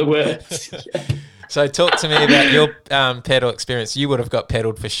he forgot the words. So talk to me about your paddle experience. You would have got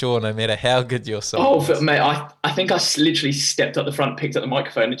paddled for sure, no matter how good your song was. Mate, I think I literally stepped up the front, picked up the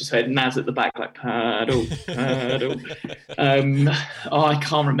microphone and just heard Naz at the back, like, paddle, paddle. I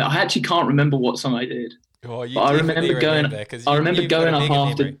can't remember. I actually can't remember what song I did. Oh, but I remember going up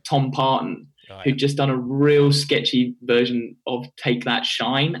after Tom Parton, who'd just done a real sketchy version of Take That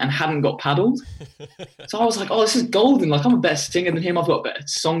Shine and hadn't got paddled. So I was like, oh, this is golden. Like, I'm a better singer than him. I've got better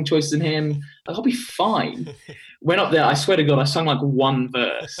song choices than him. Like, I'll be fine. Went up there, I swear to God, I sung like one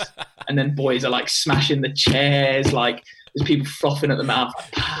verse. And then boys are like smashing the chairs. Like, there's people frothing at the mouth.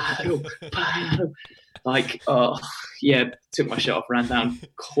 Like, paddle, paddle. Like, oh, yeah, took my shirt off, ran down,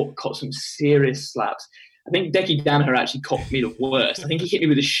 caught some serious slaps. I think Decky Danaher actually copped me the worst. I think he hit me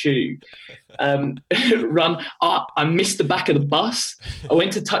with a shoe. I missed the back of the bus. I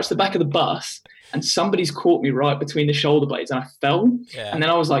went to touch the back of the bus and somebody's caught me right between the shoulder blades and I fell. Yeah. And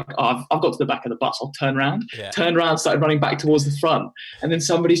then I was like, oh, I've got to the back of the bus. I'll turn around. Yeah. Turned around, started running back towards the front. And then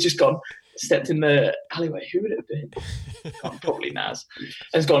somebody's just gone, stepped in the alleyway. Who would it have been? Probably Naz. And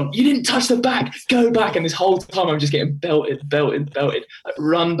it's gone, you didn't touch the back, go back. And this whole time I'm just getting belted. Like,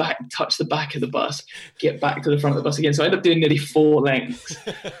 run back, touch the back of the bus, get back to the front of the bus again. So I end up doing nearly 4 lengths.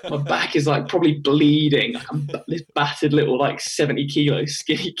 My back is like probably bleeding. Like, I'm this battered little like 70 kilo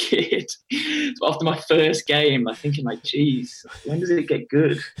skinny kid. So after my first game, I'm thinking like, geez, when does it get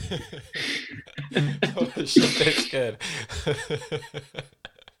good? Oh, shit, that's good.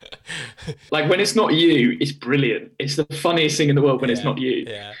 Like when it's not you, it's brilliant. It's the funniest thing in the world when it's not you.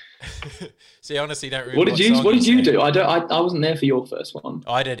 Yeah. See, honestly, don't remember. What did you do? I wasn't there for your first one.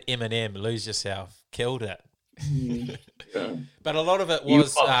 I did Eminem, Lose Yourself, killed it. Yeah. But a lot of it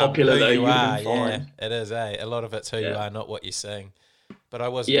was popular, who though. you are. Fine. Yeah, it is. A lot of it's who you are, not what you sing. But I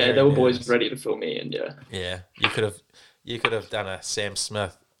was. Yeah, there were boys ready to fill me in. Yeah. Yeah, you could have done a Sam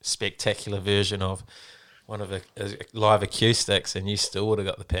Smith spectacular version of one of the live acoustics, and you still would have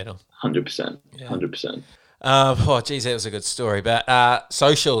got the pedal. 100%. 100%. Oh, geez, that was a good story. But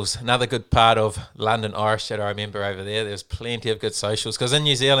socials, another good part of London Irish that I remember over there. There's plenty of good socials because in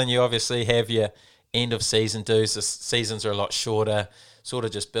New Zealand you obviously have your end of season dues. The seasons are a lot shorter. Sort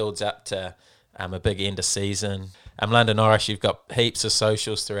of just builds up to a big end of season. London Irish, you've got heaps of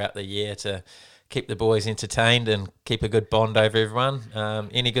socials throughout the year to keep the boys entertained and keep a good bond over everyone.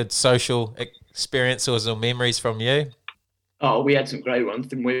 Any good social experiences or memories from you? Oh, we had some great ones,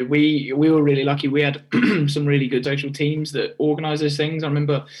 didn't we? We were really lucky. We had some really good social teams that organised those things. I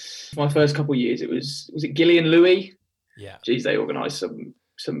remember for my first couple of years, was it Gilly and Louis? Yeah. Geez, they organised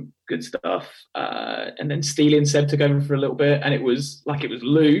some good stuff. And then Steely and Seb took over for a little bit, and it was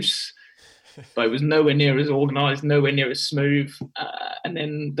loose, but it was nowhere near as organised, nowhere near as smooth. And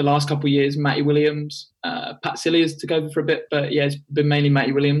then the last couple of years, Matty Williams, Pat Cilliers took over for a bit, but yeah, it's been mainly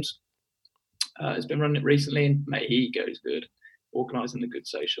Matty Williams. Has been running it recently, and mate, he goes good, organising the good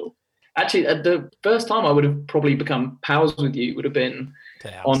social. Actually, the first time I would have probably become pals with you would have been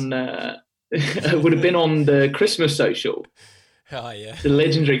on the Christmas social. Oh yeah, the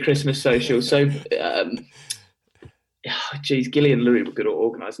legendary Christmas social. So, Gilly and Louis were good at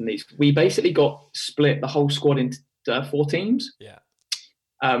organising these. We basically got split the whole squad into 4 teams. Yeah,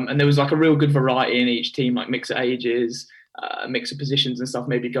 and there was like a real good variety in each team, like mix of ages. Mix of positions and stuff,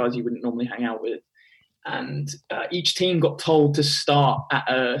 maybe guys you wouldn't normally hang out with. And each team got told to start at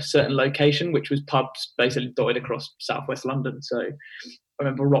a certain location, which was pubs basically dotted across southwest London. So I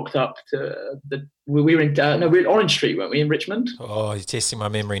remember rocked up to we were at Orange Street, weren't we, in Richmond? Oh, you're testing my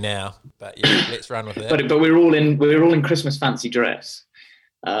memory now, but yeah, let's run with it. But we were all in Christmas fancy dress.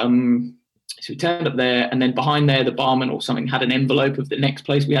 So we turned up there, and then behind there, the barman or something had an envelope of the next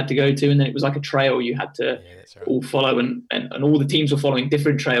place we had to go to, and then it was like a trail you had to all follow, and all the teams were following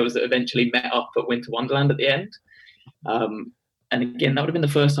different trails that eventually met up at Winter Wonderland at the end. And again, that would have been the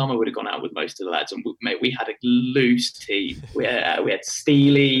first time I would have gone out with most of the lads, and mate, we had a loose team. We had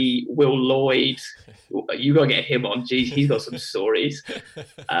Steely, Will Lloyd. You got to get him on. Geez, he's got some stories.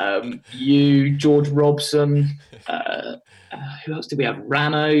 You, George Robson. Who else did we have?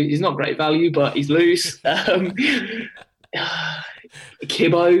 Rano. He's not great value, but he's loose.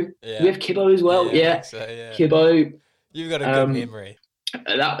 Kibbo. We have Kibbo as well. Yeah. So, yeah. Kibbo. You've got a good memory.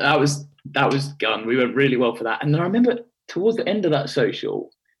 That was gun. We went really well for that. And then I remember towards the end of that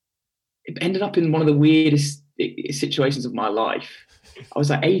social, it ended up in one of the weirdest situations of my life. I was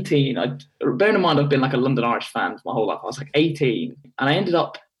like 18. Bearing in mind, I've been like a London Irish fan for my whole life. I was like 18, and I ended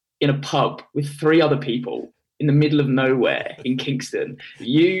up in a pub with 3 other people in the middle of nowhere in Kingston.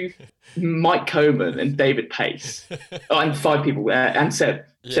 You, Mike Coleman, and David Pace. And 5 people, and Seb.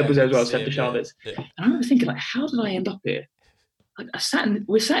 Yeah, Seb was there as well, Seb de Chavez. Yeah. And I remember thinking, like, how did I end up here? Like,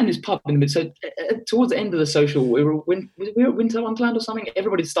 we're sat in this pub in the middle. So towards the end of the social, we were at Winter Wonderland or something.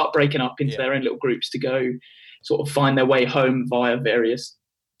 Everybody start breaking up into their own little groups to go sort of find their way home via various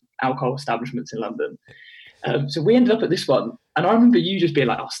alcohol establishments in London. So we ended up at this one, and I remember you just being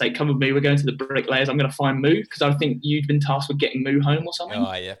like, "Oh, Snake, come with me. We're going to the Bricklayers. I'm going to find Moo," because I think you'd been tasked with getting Moo home or something.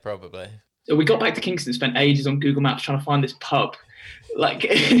 Oh yeah, probably. So we got back to Kingston, spent ages on Google Maps trying to find this pub. Like,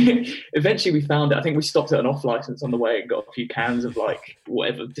 eventually we found it. I think we stopped at an off license on the way and got a few cans of like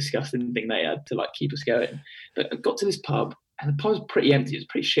whatever disgusting thing they had to like keep us going. But I got to this pub, and the pub was pretty empty. It was a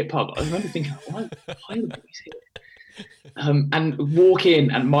pretty shit pub. I remember thinking, why are the boys here? And walk in,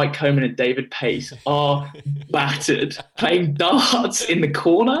 and Mike Coleman and David Pace are battered, playing darts in the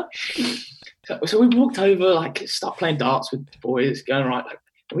corner. So we walked over, like, start playing darts with the boys, going right. Like,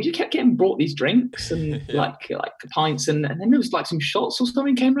 and we just kept getting brought these drinks and like pints, and then there was like some shots or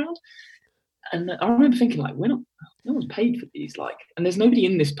something came around. And I remember thinking, like, no one's paid for these, like, and there's nobody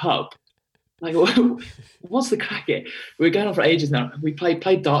in this pub. Like, what's the crack here? We were going on for ages now. We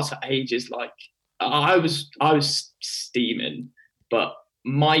played darts for ages. Like, I was steaming, but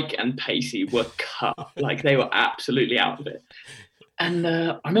Mike and Pacey were cut. Like, they were absolutely out of it. And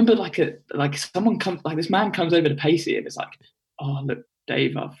I remember this man comes over to Pacey and it's like, oh, look,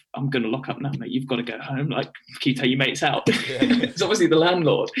 Dave, I'm going to lock up now, mate. You've got to go home. Like, can you take your mates out? Yeah. It's obviously the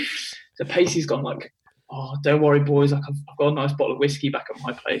landlord. So Pacey's gone like, oh, don't worry, boys. Like, I've got a nice bottle of whiskey back at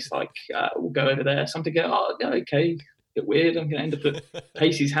my place. Like, we'll go over there. Something go, oh, yeah, okay. Bit weird. I'm going to end up at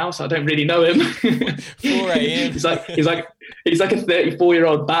Pacey's house. I don't really know him. 4 a.m. He's like a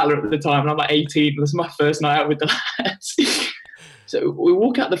 34-year-old battler at the time, and I'm like 18. This is my first night out with the lads. So we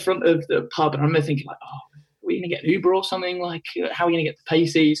walk out the front of the pub, and I remember thinking like, oh, are we going to get an Uber or something? Like, how are we going to get to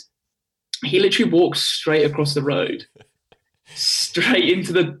Pacey's? He literally walks straight across the road, straight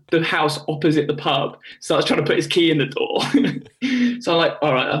into the house opposite the pub, starts trying to put his key in the door. So I'm like,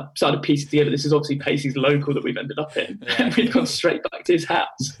 all right, I started piecing together. This is obviously Pacey's local that we've ended up in. And we've gone straight back to his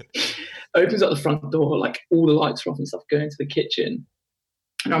house. Opens up the front door, like all the lights are off and stuff, going into the kitchen.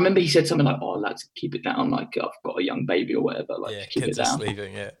 And I remember he said something like, oh, lads, keep it down. Like, I've got a young baby or whatever. Like, keep it down.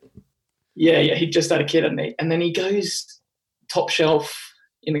 Sleeping, Yeah, he just had a kid, hadn't he? And then he goes top shelf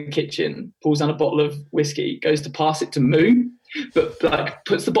in the kitchen, pulls down a bottle of whiskey, goes to pass it to Moo, but like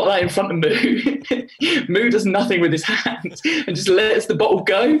puts the bottle out in front of Moo. Moo does nothing with his hands and just lets the bottle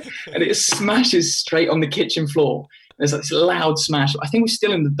go, and it smashes straight on the kitchen floor. There's like this loud smash. I think we're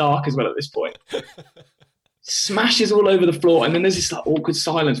still in the dark as well at this point. Smashes all over the floor, and then there's this like awkward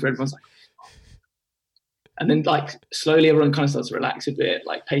silence where everyone's like, and then like slowly everyone kind of starts to relax a bit.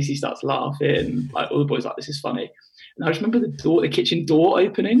 Like Pacey starts laughing. Like all the boys like, this is funny. And I just remember the kitchen door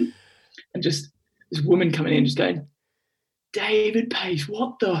opening, and just this woman coming in, just going, David Pace,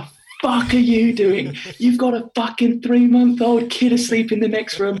 what the fuck are you doing? You've got a fucking 3-month-old kid asleep in the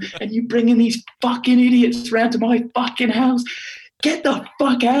next room, and you bringing these fucking idiots around to my fucking house. Get the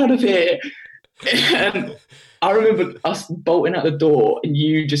fuck out of here. And I remember us bolting out the door and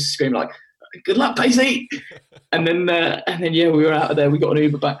you just screaming like, good luck, Pacey. And then we were out of there. We got an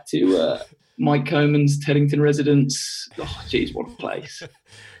Uber back to Mike Coman's Teddington residence. Oh, geez, what a place.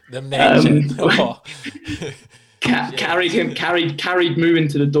 The mansion. Carried Moo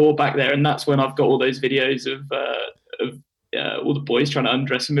into the door back there, and that's when I've got all those videos of all the boys trying to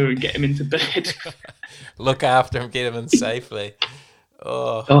undress Moo and get him into bed. Look after him, get him in safely.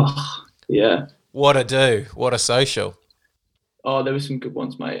 Oh, yeah. What a social. Oh, there were some good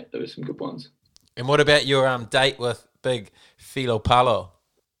ones, mate. There were some good ones. And what about your date with big Philo Palo?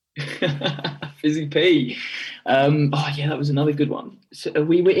 Fizzy P. That was another good one. So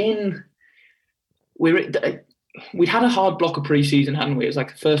we'd had a hard block of pre-season, hadn't we? It was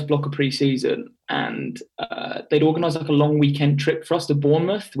like the first block of pre-season, and they'd organised like a long weekend trip for us to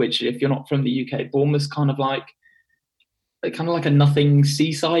Bournemouth, which, if you're not from the UK, Bournemouth's kind of like a nothing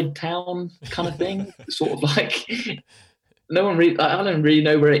seaside town kind of thing. Sort of like no one really, I don't really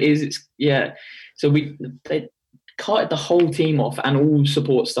know where it is. So they carted the whole team off and all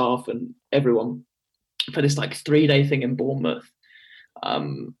support staff and everyone for this like 3-day thing in Bournemouth.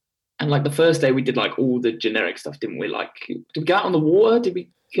 And like the first day we did like all the generic stuff, didn't we? Like, did we go out on the water? Did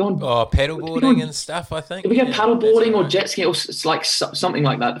we go on paddleboarding and stuff? I think. Did we go paddleboarding or jet skiing or like something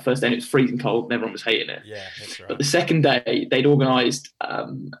like that? The first day, and it was freezing cold and everyone was hating it. Yeah, that's right. But the second day, they'd organised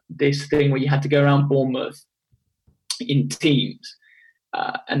this thing where you had to go around Bournemouth in teams,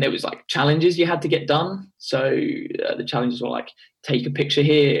 and there was like challenges you had to get done. So the challenges were like, take a picture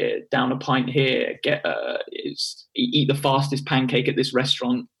here, down a pint here, eat the fastest pancake at this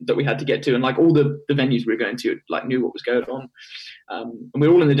restaurant that we had to get to, and like all the venues we were going to like knew what was going on. And we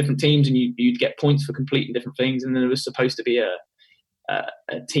were all in the different teams, and you'd get points for completing different things, and then there was supposed to be a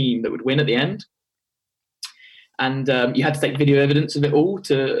team that would win at the end. And you had to take video evidence of it all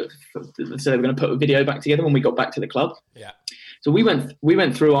so they were going to put a video back together when we got back to the club. Yeah. So we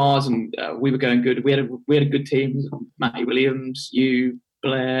went through ours, and we were going good. We had a good team: Matty Williams, you,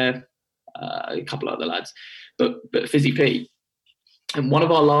 Blair, a couple of other lads, but Fizzy P. And one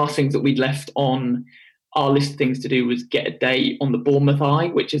of our last things that we'd left on our list of things to do was get a day on the Bournemouth Eye,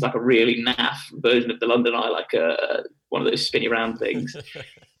 which is like a really naff version of the London Eye, like one of those spinny round things.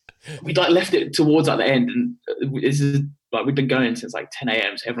 We'd like left it towards like the end, and this is like we've been going since like 10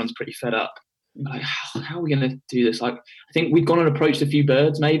 a.m. so everyone's pretty fed up. Like, how are we going to do this? Like, I think we'd gone and approached a few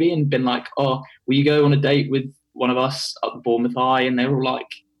birds maybe and been like, oh, will you go on a date with one of us up the Bournemouth Eye? And they were all like,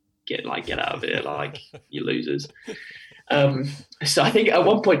 get out of here, like, you losers. So I think at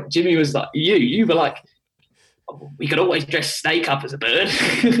one point Jimmy was like, you were like, oh, we could always dress Snake up as a bird.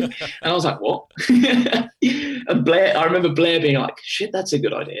 And I was like, what? And Blair, I remember Blair being like, shit, that's a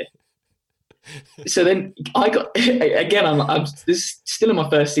good idea. So then I got, again, I'm this is still in my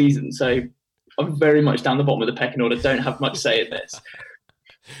first season, so I'm very much down the bottom of the pecking order, don't have much say in this.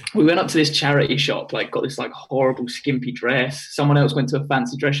 We went up to this charity shop, like got this like horrible skimpy dress. Someone else went to a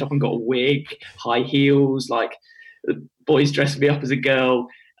fancy dress shop and got a wig, high heels, like the boys dressed me up as a girl.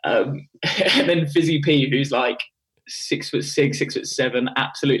 And then Fizzy P, who's like 6'6", 6'7",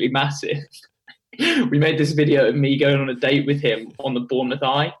 absolutely massive. We made this video of me going on a date with him on the Bournemouth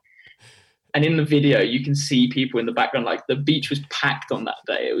Eye. And in the video, you can see people in the background, like the beach was packed on that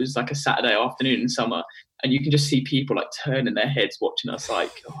day. It was like a Saturday afternoon in summer. And you can just see people like turning their heads watching us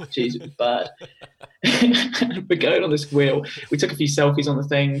like, oh, geez, it was bad. We're going on this wheel. We took a few selfies on the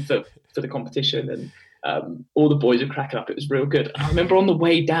thing for the competition, and all the boys were cracking up. It was real good. And I remember on the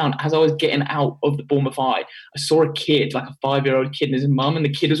way down, as I was getting out of the Bournemouth Eye, I saw a kid, like a 5-year-old kid and his mum, and the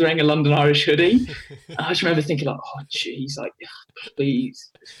kid was wearing a London Irish hoodie. And I just remember thinking like, oh, geez, like,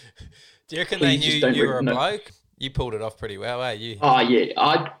 please. Do you reckon they knew you were a bloke? You pulled it off pretty well, eh? You? Oh,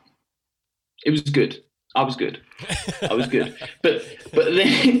 yeah. It was good. I was good. But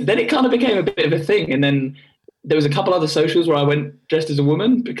then it kind of became a bit of a thing. And then there was a couple other socials where I went dressed as a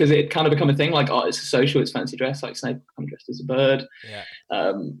woman because it kind of become a thing. Like, oh, it's a social, it's fancy dress. Like Snape, I'm dressed as a bird. Yeah.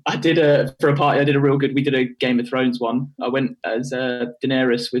 I did for a party, I did a real good. We did a Game of Thrones one. I went as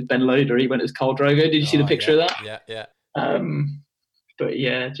Daenerys with Ben Loder. He went as Khal Drogo. Did you see the picture of that? Yeah. But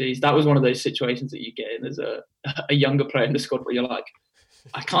yeah, geez, that was one of those situations that you get in as a younger player in the squad where you're like,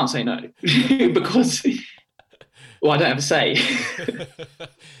 I can't say no because, well, I don't have a say.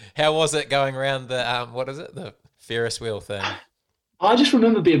 How was it going around the, what is it? The Ferris wheel thing? I just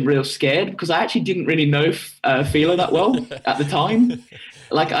remember being real scared because I actually didn't really know Fila that well at the time.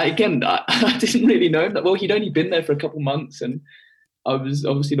 Like, I didn't really know him that well. He'd only been there for a couple months and I was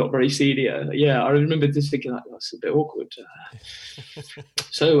obviously not very senior. Yeah, I remember just thinking, like, that's a bit awkward.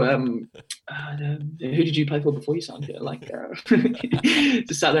 So, who did you play for before you signed here? Like,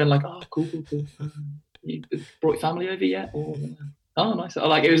 just sat there and like, oh, cool. You brought your family over yet? Or, oh, nice.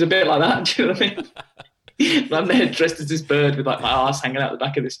 Like, it was a bit like that. Do you know what I mean? I'm there dressed as this bird with like my arse hanging out the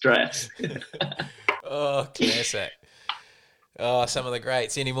back of this dress. Oh, classic. Oh, some of the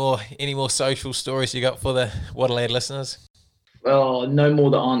greats. Any more social stories you got for the Waterlad listeners? Oh, no more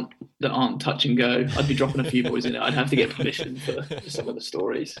that aren't touch and go. I'd be dropping a few boys in it. I'd have to get permission for some of the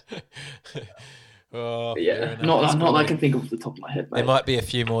stories. Oh, yeah, not that I can think of off the top of my head, mate. There might be a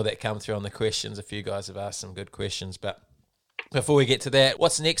few more that come through on the questions. A few guys have asked some good questions, but before we get to that,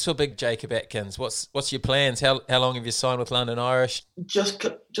 what's next for Big Jacob Atkins? What's your plans? How long have you signed with London Irish? Just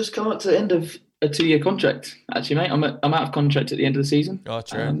come up to the end of a 2-year contract, actually, mate. I'm out of contract at the end of the season. Oh,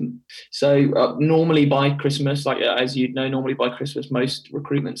 true. So normally by Christmas, like as you'd know, normally by Christmas, most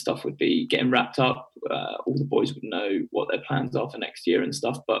recruitment stuff would be getting wrapped up. All the boys would know what their plans are for next year and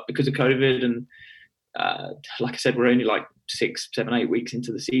stuff. But because of COVID and like I said, we're only like 6, 7, 8 weeks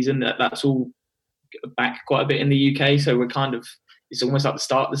into the season. That's all back quite a bit in the UK. So we're it's almost like the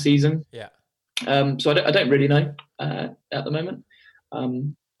start of the season. Yeah. So I don't really know at the moment.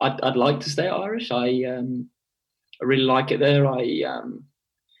 I'd like to stay at Irish. I really like it there. Like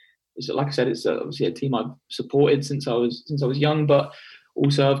I said, it's obviously a team I've supported since I was young. But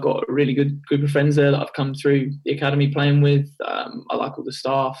also, I've got a really good group of friends there that I've come through the academy playing with. I like all the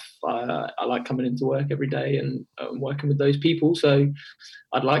staff. I like coming into work every day and working with those people. So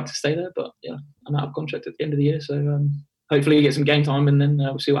I'd like to stay there. But yeah, I'm out of contract at the end of the year. So hopefully, you get some game time, and then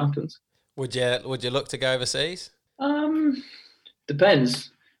we'll see what happens. Would you look to go overseas? Depends.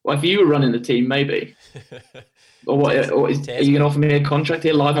 Well, if you were running the team, maybe. Or what? Are you going to offer me a contract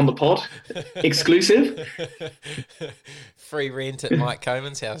here live on the pod? Exclusive? Free rent at Mike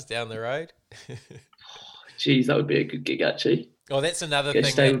Coman's house down the road. Geez, that would be a good gig, actually. Oh, that's another thing.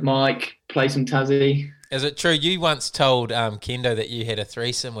 Stay with Mike, play some Tassie. Is it true? You once told Kendo that you had a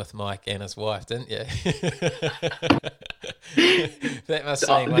threesome with Mike and his wife, didn't you? That must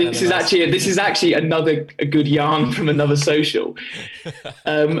say this is actually a good yarn from another social.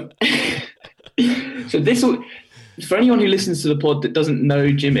 So for anyone who listens to the pod that doesn't know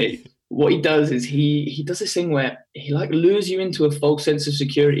Jimmy, what he does is he does this thing where he like lures you into a false sense of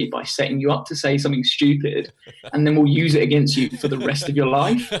security by setting you up to say something stupid, and then will use it against you for the rest of your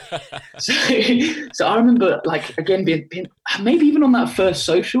life. So I remember, like, again, being maybe even on that first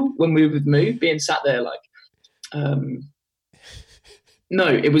social when we were with Moo, being sat there like, no,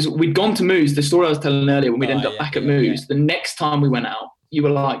 it was, we'd gone to Moo's, the story I was telling earlier, when we'd end up back at Moo's. The next time we went out, you were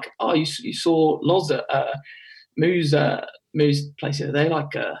like, oh, you saw Loz at Moo's place the other day,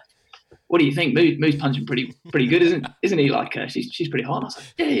 like, what do you think? Moo's punching pretty good, isn't he? Like, she's pretty hot. And I was like,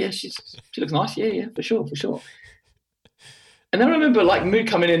 yeah, she looks nice. Yeah, for sure. And then I remember like Mood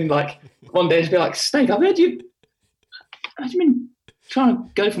coming in like one day to be like, Snake, I've heard you. How do you mean trying to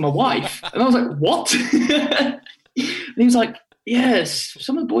go for my wife? And I was like, what? And he was like, yes,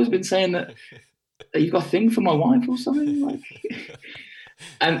 some of the boys have been saying that you've got a thing for my wife or something. Like,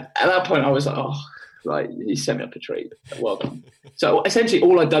 and at that point I was like, oh, right, you sent me up a treat. Well done. So essentially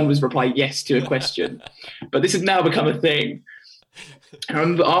all I'd done was reply yes to a question. But this has now become a thing. I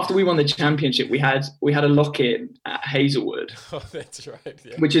remember after we won the championship, we had a lock-in at Hazelwood. Oh, that's right.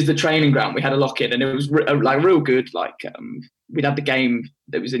 Yeah. Which is the training ground. We had a lock-in, and it was like real good. Like we'd had the game.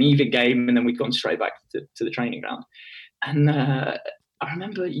 It was an even game, and then we'd gone straight back to the training ground. And I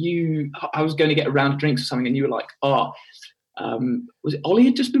remember I was going to get a round of drinks or something, and you were like, was it Ollie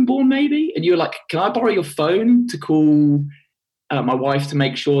had just been born maybe? And you were like, can I borrow your phone to call my wife to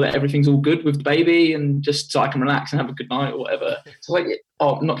make sure that everything's all good with the baby and just so I can relax and have a good night or whatever. So like,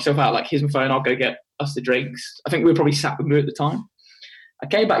 knock yourself out. Like, here's my phone. I'll go get us the drinks. I think we were probably sat with Moo at the time. I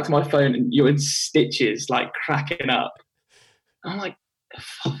came back to my phone and you're in stitches, like cracking up. I'm like,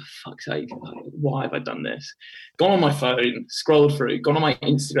 for fuck's sake, why have I done this? Gone on my phone, scrolled through, gone on my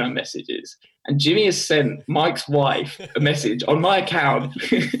Instagram messages, and Jimmy has sent Mike's wife a message on my account.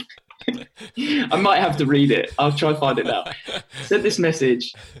 I might have to read it. I'll try to find it now. Sent this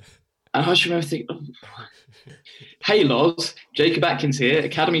message, and I just remember thinking, hey Loz, Jacob Atkins here,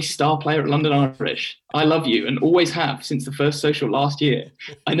 Academy star player at London Irish. I love you and always have since the first social last year.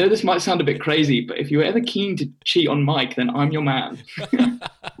 I know this might sound a bit crazy, but if you're ever keen to cheat on Mike, then I'm your man.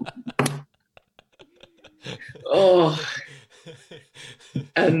 Oh.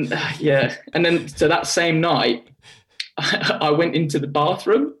 And yeah. And then so that same night, I went into the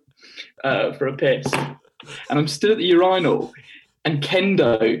bathroom for a piss, and I'm stood at the urinal, and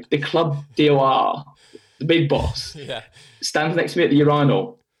Kendo, the club DOR, the big boss, stands next to me at the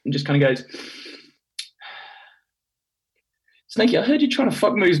urinal and just kind of goes, Snakey, I heard you trying to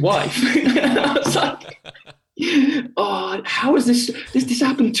fuck Moo's wife. I was like, oh, how is this? This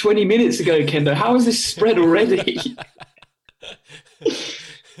happened 20 minutes ago, Kendo. How is this spread already?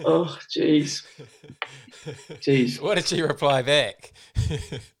 Oh, jeez. What did she reply back?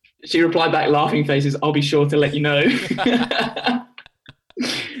 She replied back, laughing faces, I'll be sure to let you know.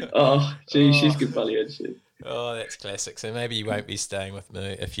 Oh, geez, she's good value, isn't she? Oh, that's classic. So maybe you won't be staying with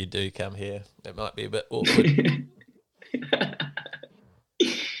me if you do come here. It might be a bit awkward.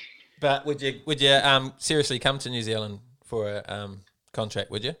 But would you seriously come to New Zealand for a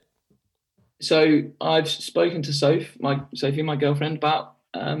contract, would you? So I've spoken to Sophie, my girlfriend, about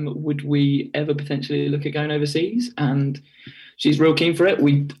would we ever potentially look at going overseas, and she's real keen for it.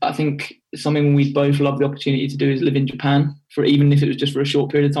 I think something we both love the opportunity to do is live in Japan, for even if it was just for a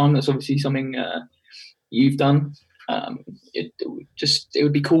short period of time. That's obviously something you've done. It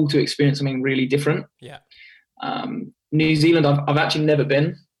would be cool to experience something really different. Yeah. New Zealand, I've actually never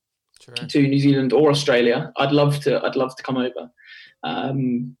been to New Zealand or Australia. I'd love to come over.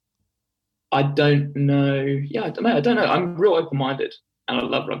 I don't know. Yeah, I don't know. I'm real open-minded. And I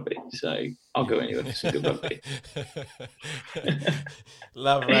love rugby, so I'll go anywhere for some good rugby.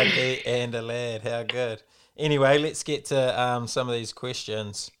 Love rugby and a lad. How good. Anyway, let's get to some of these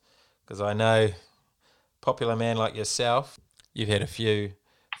questions, because I know, popular man like yourself, you've had a few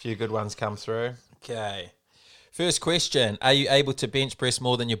good ones come through. Okay. First question, are you able to bench press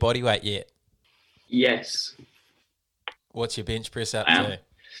more than your body weight yet? Yes. What's your bench press up to?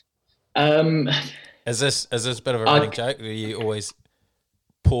 Is this a bit of a running joke, or are you always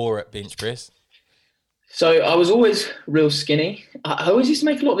poor at bench press? So I was always real skinny. I always used to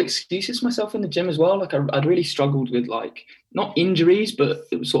make a lot of excuses for myself in the gym as well. Like I'd really struggled with, like, not injuries, but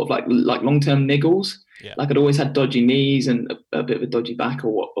it was sort of like long-term niggles. Yeah. Like I'd always had dodgy knees and a bit of a dodgy back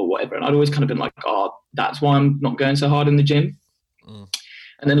or whatever. And I'd always kind of been like, oh, that's why I'm not going so hard in the gym. Mm.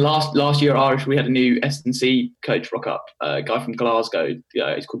 And then last year at Irish, we had a new S&C coach rock up, a guy from Glasgow.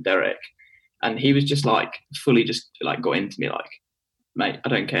 He's called Derek. And he was just like, fully just like got into me like, mate, I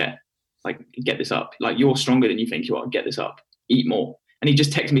don't care. Like, get this up. Like, you're stronger than you think you are. Get this up. Eat more. And he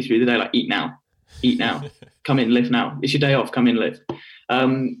just texted me through the day, like, eat now. Come in, lift now. It's your day off. Come in, lift.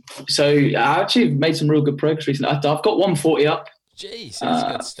 So I actually made some real good progress recently. I've got 140 up. Jeez,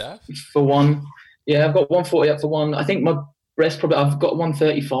 that's good stuff. For one. Yeah, I've got 140 up for one. I think my breast probably, I've got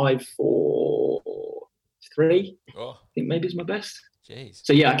 135 for 3. Oh. I think maybe it's my best. Jeez.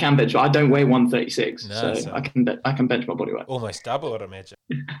 So yeah, I can bench. I don't weigh 136, so I can bench my body weight. Almost double, I'd imagine.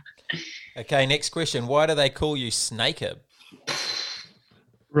 Okay, next question. Why do they call you Snaker?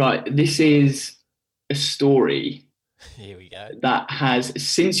 Right, this is a story. Here we go. That has,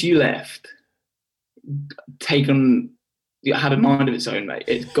 since you left, taken it had a mind of its own, mate.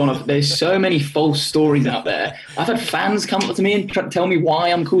 It's gone off. There's so many false stories out there. I've had fans come up to me and tell me why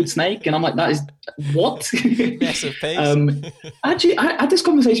I'm called Snake, and I'm like, that is what? Massive piece. Actually, I had this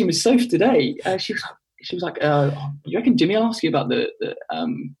conversation with Soph today. She was like, you reckon Jimmy will ask you about the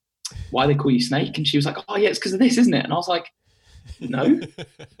why they call you Snake? And she was like, oh yeah, it's because of this, isn't it? And I was like, no.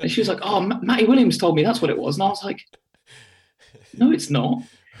 And she was like, oh, Matty Williams told me that's what it was. And I was like, no, it's not.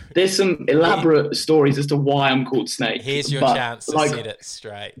 There's some elaborate stories as to why I'm called Snake. Here's your chance to set it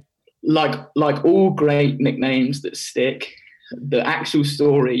straight. Like all great nicknames that stick, the actual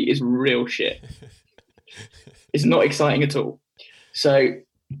story is real shit. It's not exciting at all. So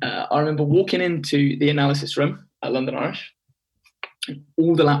I remember walking into the analysis room at London Irish.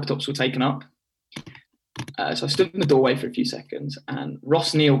 All the laptops were taken up. So I stood in the doorway for a few seconds, and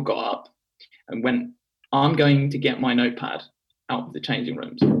Ross Neal got up and went, I'm going to get my notepad out of the changing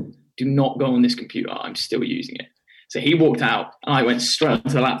rooms. Do not go on this computer. I'm still using it. So he walked out, and I went straight onto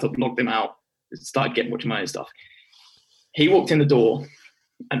the laptop, logged him out, started watching my own stuff. He walked in the door,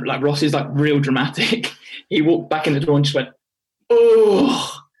 and like Ross is like real dramatic. He walked back in the door and just went,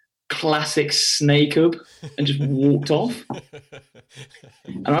 oh, classic Snake Hub, and just walked off.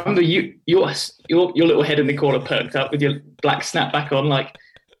 And I remember your little head in the corner perked up with your black snapback on. Like,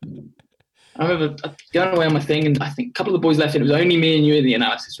 I remember going away on my thing, and I think a couple of the boys left, and it was only me and you in the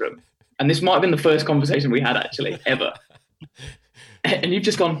analysis room. And this might have been the first conversation we had actually ever. And you've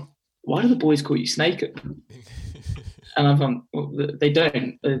just gone, why do the boys call you Snake Hub? And I've gone, well, they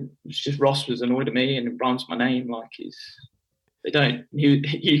don't. It's just Ross was annoyed at me, and it rhymes my name. Like, they don't.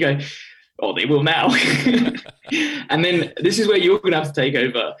 You go, oh, they will now. And then this is where you're going to have to take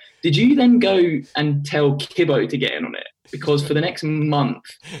over. Did you then go and tell Kibbo to get in on it? Because for the next month,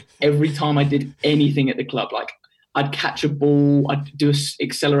 every time I did anything at the club, like I'd catch a ball, I'd do an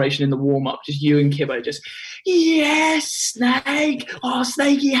acceleration in the warm-up, just you and Kibbo just, yes, Snake. Oh,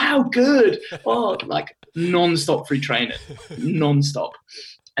 Snakey, how good. Oh, like non-stop free training, non-stop.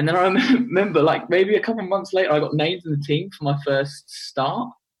 And then I remember, like, maybe a couple of months later, I got named in the team for my first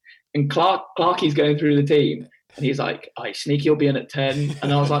start. And Clarkie's going through the team. And he's like, "Hey, Sneaky will be in at 10."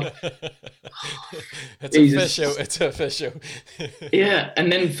 And I was like, it's official. It's official. Yeah.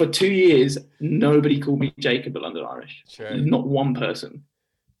 And then for 2 years, nobody called me Jacob at London Irish. True. Not one person.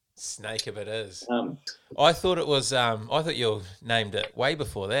 Snake Hub it is. I thought it was, I thought you named it way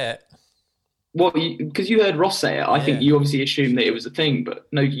before that. Well, because you heard Ross say it, I think you obviously assumed that it was a thing, but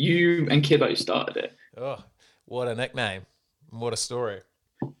no, you and Kibbo started it. Oh, what a nickname. What a story.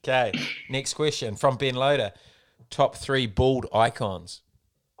 Okay, next question from Ben Loader. Top 3 bald icons.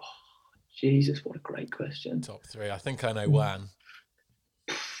 Oh, Jesus, what a great question. Top 3. I think I know one.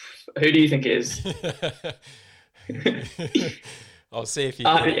 Who do you think it is? I'll see if you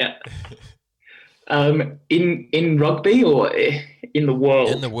yeah. In rugby or in the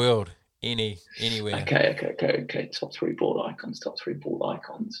world? In the world. Anywhere. Okay. Top 3 bald icons.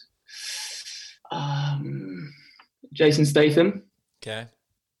 Jason Statham. Okay.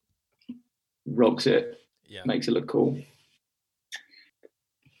 Rocks it. Yeah. Makes it look cool.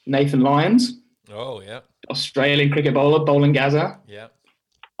 Nathan Lyons. Oh, yeah. Australian cricket bowler, bowling Gaza. Yeah.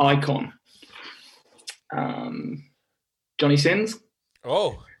 Icon. Johnny Sins.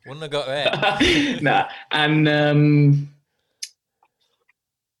 Oh, wouldn't have got that. Nah. And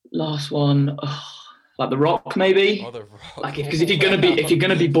last one, like The Rock, maybe. Oh, The Rock. Like, because if you're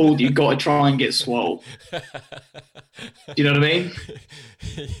gonna be bald, you've got to try and get swole. Do you know what I mean?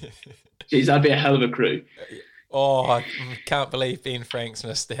 Jeez, that'd be a hell of a crew. Oh, I can't believe Ben Franks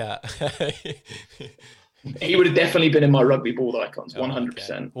missed out. He would have definitely been in my rugby bald icons, 100%.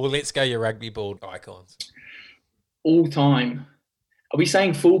 Okay. Well, let's go your rugby bald icons. All time. Are we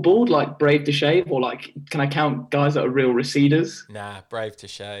saying full bald, like brave to shave, or like, can I count guys that are real receders? Nah, brave to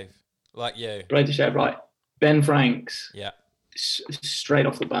shave. Like you. Brave to shave, right. Ben Franks. Yeah. Straight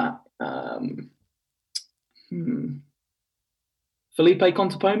off the bat. Felipe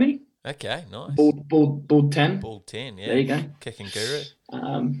Contepomi. Okay, nice. Bald 10. Bald 10, yeah. There you go. Kicking guru.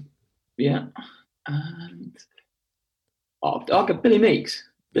 Yeah. And I'll go Billy Meeks.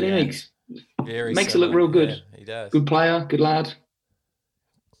 Billy Meeks. Very makes it look real good. Yeah, he does. Good player, good lad.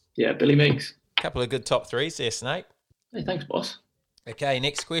 Yeah, Billy Meeks. Couple of good top 3s there, Snake. Hey, thanks, boss. Okay,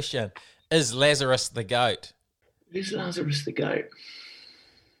 next question. Is Lazarus the GOAT? Is Lazarus the GOAT?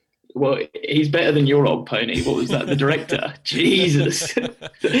 Well, he's better than your old pony. What was that? The director? Jesus.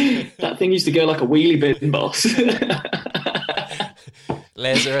 That thing used to go like a wheelie bin, boss.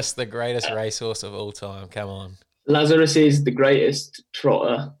 Lazarus, the greatest racehorse of all time. Come on. Lazarus is the greatest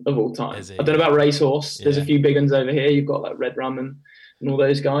trotter of all time. Is he? I don't know about racehorse. There's a few big ones over here. You've got like Red Rum and and all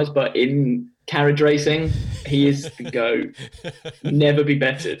those guys, but in carriage racing, he is the GOAT. Never be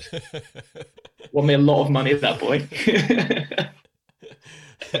bettered. Won me a lot of money, that boy.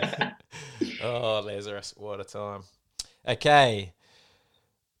 Oh, Lazarus, what a time. Okay,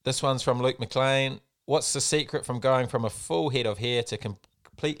 this one's from Luke McLean. What's the secret from going from a full head of hair to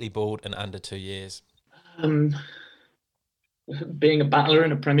completely bald in under 2 years? Being a battler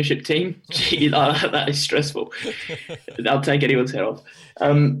in a Premiership team, gee, that is stressful. I'll take anyone's hair off.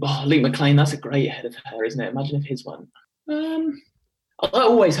 Luke McLean, that's a great head of hair, isn't it? Imagine if his one. I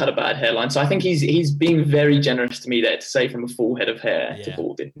always had a bad hairline, so I think he's been very generous to me there to say from a full head of hair to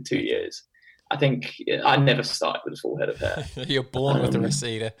bald in 2 years. I think I never started with a full head of hair. You're born with a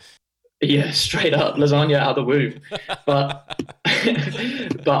receder. Yeah, straight up lasagna out of the womb. But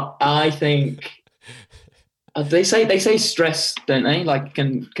but I think they say stress, don't they? Like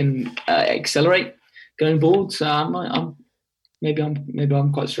can accelerate going bald. So maybe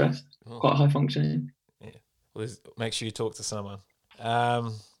I'm quite stressed, quite high functioning. Yeah, well, make sure you talk to someone.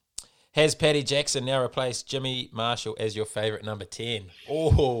 Has Paddy Jackson now replaced Jimmy Marshall as your favourite number 10?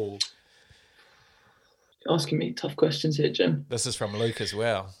 Oh, asking me tough questions here, Jim. This is from Luke as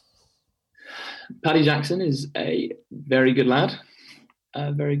well. Paddy Jackson is a very good lad,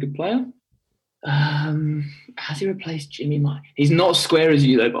 a very good player. Has he replaced Jimmy Marshall? He's not as square as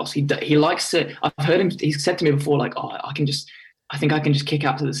you though, boss. He likes to. I've heard him. He's said to me before, like, I think I can just kick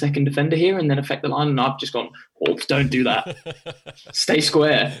out to the second defender here and then affect the line. And I've just gone, don't do that. Stay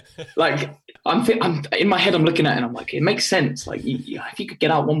square. Like I'm in my head, I'm looking at it and I'm like, it makes sense. Like if you could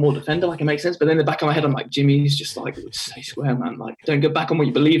get out one more defender, like it makes sense. But then in the back of my head, I'm like, Jimmy's just like, stay square, man. Like don't go back on what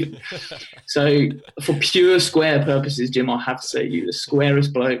you believe in. So for pure square purposes, Jim, I have to say you the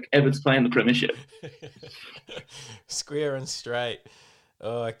squarest bloke ever to play in the Premiership. Square and straight.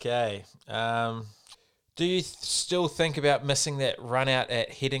 Okay. Do you still think about missing that run out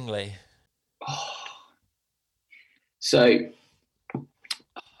at Headingley? So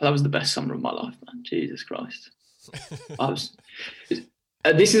that was the best summer of my life, man. Jesus Christ.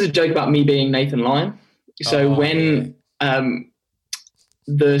 This is a joke about me being Nathan Lyon. So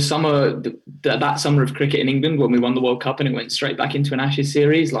the summer, that summer of cricket in England, when we won the World Cup and it went straight back into an Ashes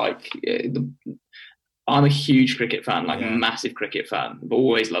series, I'm a huge cricket fan, massive cricket fan. I've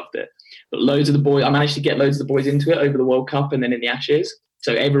always loved it. But I managed to get loads of the boys into it over the World Cup and then in the Ashes.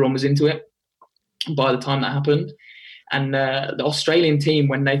 So everyone was into it by the time that happened. And the Australian team,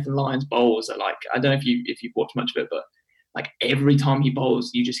 when Nathan Lyon's bowls, are like, I don't know if you've watched much of it, but like every time he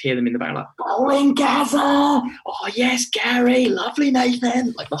bowls, you just hear them in the back like, bowling Gaza! Oh yes, Gary, lovely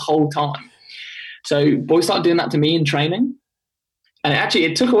Nathan! Like the whole time. So boys started doing that to me in training. And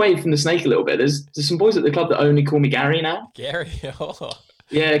it took away from the snake a little bit. There's some boys at the club that only call me Gary now. Gary? Oh.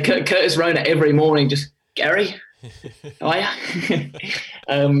 Yeah, Curtis Rona every morning, just, Gary, how are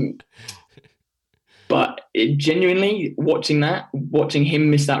you? But genuinely, watching him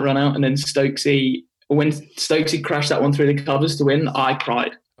miss that run out and then when Stokesy crashed that one through the covers to win, I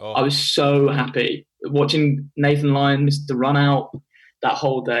cried. Oh. I was so happy. Watching Nathan Lyon miss the run out that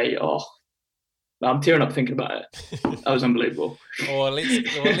whole day, I'm tearing up thinking about it. That was unbelievable.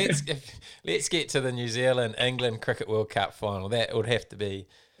 Let's get to the New Zealand-England Cricket World Cup final. That would have to be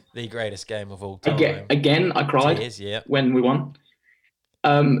the greatest game of all time. Again, I cried when we won.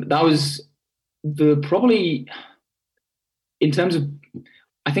 That was probably, in terms of,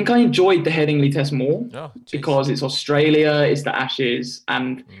 I think I enjoyed the Headingley Test more because it's Australia, it's the Ashes,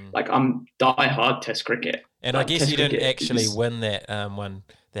 and I'm die-hard Test cricket. And I guess you didn't actually win that one.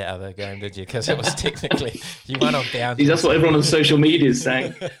 That other game, did you? Because it was technically you won on down. That's what everyone on social media is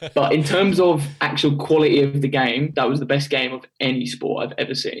saying. But in terms of actual quality of the game, that was the best game of any sport I've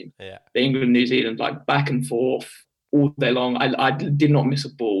ever seen. Yeah, the England New Zealand, like back and forth all day long. I did not miss a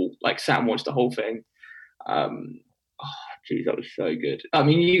ball. Like sat and watched the whole thing. That was so good. I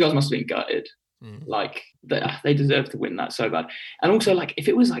mean, you guys must have been gutted. Like they deserve to win that so bad. And also, like if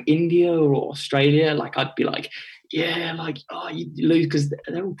it was like India or Australia, like I'd be like, yeah, like you lose because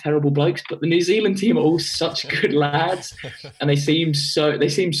they're all terrible blokes. But the New Zealand team are all such good lads, and they seem so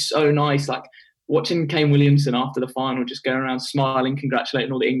nice. Like watching Kane Williamson after the final, just going around smiling,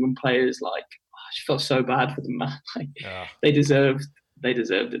 congratulating all the England players. Like I just felt so bad for them, man. Like, they deserved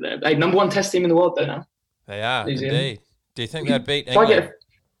it there. Hey, number one Test team in the world, though now. They are indeed. Do you think they'd beat England?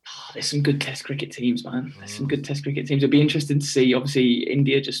 There's some good Test cricket teams, man. There's some good Test cricket teams. It'd be interesting to see. Obviously,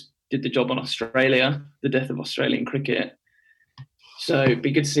 India just did the job on Australia, the death of Australian cricket. So it'd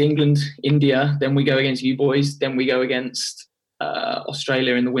be good to see England, India. Then we go against you boys. Then we go against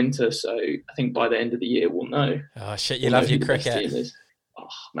Australia in the winter. So I think by the end of the year, we'll know. Oh, shit. You love your cricket. Oh,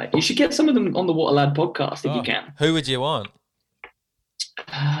 mate. You should get some of them on the What a Lad podcast if you can. Who would you want?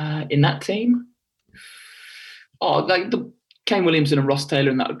 in that team. Oh, like the Kane Williamson and Ross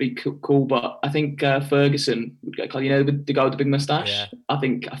Taylor, and that would be cool. But I think Ferguson would go. You know, the guy with the big moustache. Yeah. I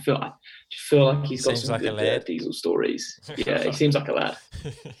feel like he's got some good Diesel stories. Yeah, he seems like a lad.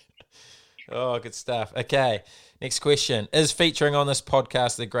 Oh, good stuff. Okay, next question: is featuring on this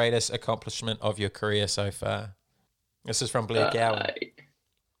podcast the greatest accomplishment of your career so far? This is from Blair Gowan.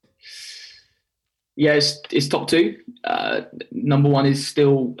 Yeah, it's top two. Number one is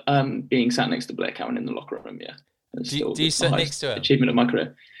still being sat next to Blair Cowan in the locker room. Yeah. Do you sit next to him? Achievement of my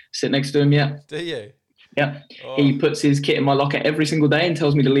career. Sit next to him. Yeah. Do you? Yeah. Oh. He puts his kit in my locker every single day and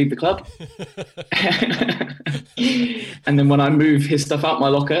tells me to leave the club. And then when I move his stuff out my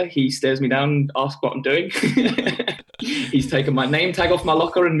locker, he stares me down and asks what I'm doing. He's taken my name tag off my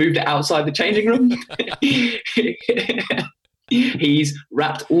locker and moved it outside the changing room. He's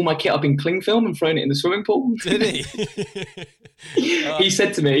wrapped all my kit up in cling film and thrown it in the swimming pool. Did he? He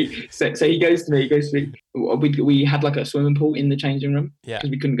said to me, so he goes to me, we had like a swimming pool in the changing room because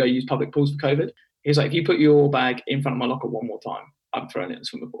we couldn't go use public pools for COVID. He was like, if you put your bag in front of my locker one more time, I'm throwing it in the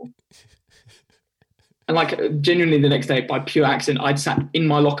swimming pool. And like genuinely the next day, by pure accident, I'd sat in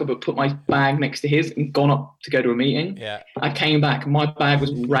my locker but put my bag next to his and gone up to go to a meeting. Yeah. I came back, my bag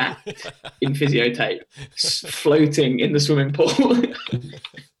was wrapped in physio tape, floating in the swimming pool.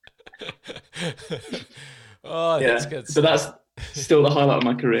 Oh, that's good. So that's still the highlight of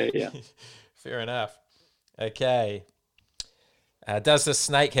my career, yeah. Fair enough. Okay. Does the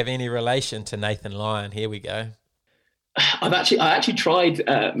snake have any relation to Nathan Lyon? Here we go. I actually tried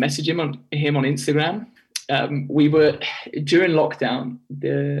messaging him on Instagram. We were during lockdown.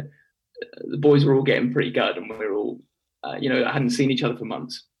 The boys were all getting pretty good, and we were all, I hadn't seen each other for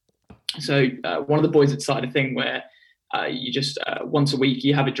months. So one of the boys had started a thing where you just once a week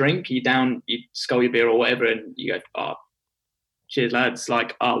you have a drink, you scull your beer or whatever, and you go, "Oh, cheers, lads!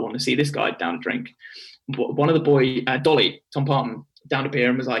 Like, I want to see this guy down a drink." One of the boy, Dolly, Tom Parton, down a beer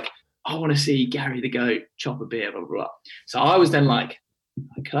and was like, I want to see Gary the Goat chop a beer, blah, blah, blah. So I was then like,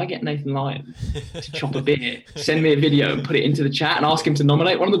 could I get Nathan Lyon to chop a beer, send me a video and put it into the chat and ask him to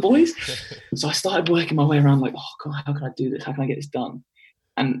nominate one of the boys? So I started working my way around like, oh God, how can I do this? How can I get this done?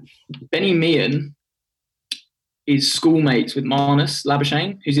 And Benny Meehan is schoolmates with Marnus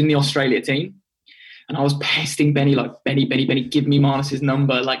Labuschagne, who's in the Australia team. And I was pesting Benny, like, Benny, give me Marnus's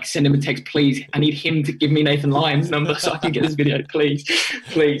number. Like, send him a text, please. I need him to give me Nathan Lyon's number so I can get this video, please.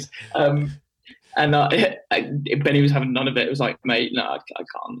 And Benny was having none of it. It was like, mate, no, I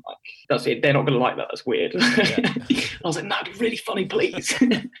can't. Like, that's it. They're not going to like that. That's weird. Yeah. I was like, no, it'd be really funny, please.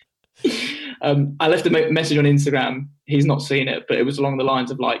 I left a message on Instagram. He's not seen it, but it was along the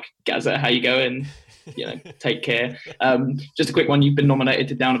lines of like, Gazza, how you going? Take care. Just a quick one. You've been nominated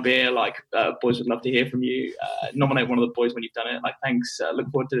to Down a Beer. Like, boys would love to hear from you. Nominate one of the boys when you've done it. Like, thanks. Look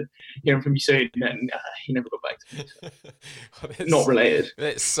forward to hearing from you soon. And he never got back to me. So. Not related.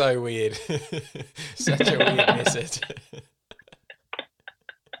 That's so weird. Such a weird message.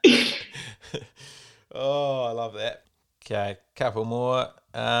 Oh, I love that. Okay, couple more.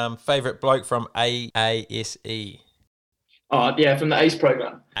 Favorite bloke from AASE? Oh, yeah, from the ACE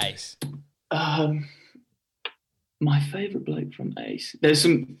program. ACE. My favourite bloke from ACE. There's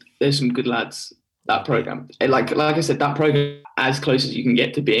some good lads. That program, like I said, that program as close as you can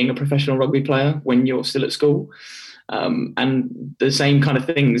get to being a professional rugby player when you're still at school, and the same kind of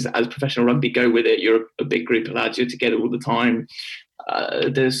things as professional rugby go with it. You're a big group of lads. You're together all the time.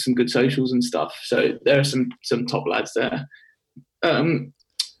 There's some good socials and stuff. So there are some top lads there.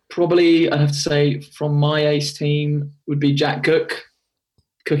 Probably I'd have to say from my ACE team would be Jack Cook.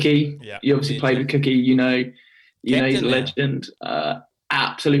 Cookie, you obviously played with Cookie. You know he's a legend.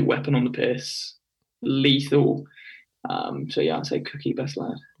 Absolute weapon on the piss, lethal. So yeah, I'd say Cookie, best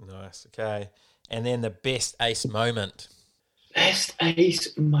lad. Nice. Okay, and then the best ACE moment. Best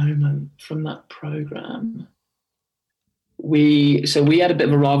ACE moment from that program. We had a bit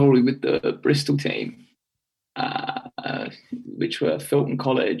of a rivalry with the Bristol team, which were Filton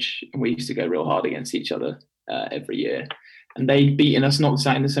College, and we used to go real hard against each other every year. And they'd beaten us, knocked us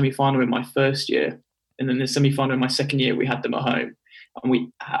out in the semi-final in my first year. And then the semi-final in my second year, we had them at home. And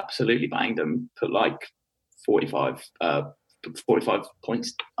we absolutely banged them, put like 45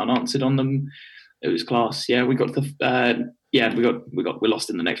 points unanswered on them. It was class. Yeah, we got we lost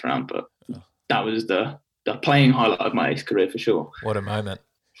in the next round, but that was the playing highlight of my ACE career for sure. What a moment.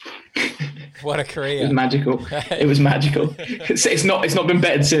 What a career. It was magical. It was magical. It's not been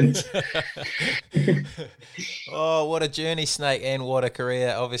bettered since. Oh, what a journey, Snake, and what a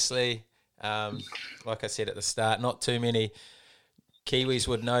career. Obviously, like I said at the start, not too many Kiwis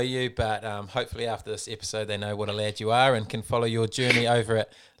would know you, but hopefully after this episode they know what a lad you are and can follow your journey over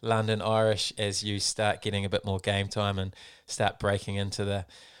at London Irish as you start getting a bit more game time and start breaking into the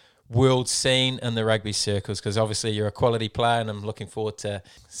world scene in the rugby circles, because obviously you're a quality player and I'm looking forward to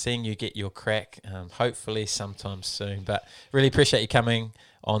seeing you get your crack, hopefully sometime soon. But really appreciate you coming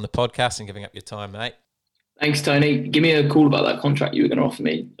on the podcast and giving up your time, mate. Thanks, Tony. Give me a call about that contract you were going to offer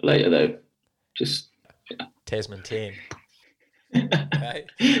me later, though. Just Tasman 10. Okay.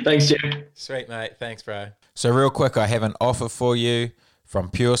 Thanks, Jim. Sweet, mate. Thanks, bro. So real quick, I have an offer for you from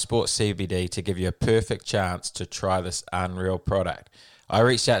Pure Sports CBD to give you a perfect chance to try this unreal product. I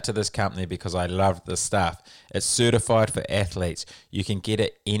reached out to this company because I loved the stuff. It's certified for athletes. You can get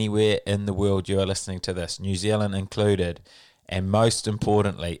it anywhere in the world you are listening to this, New Zealand included. And most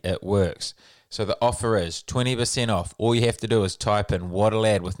importantly, it works. So the offer is 20% off. All you have to do is type in "What a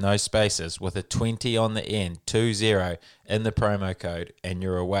Lad" with no spaces with a 20 on the end, 20 in the promo code, and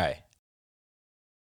you're away.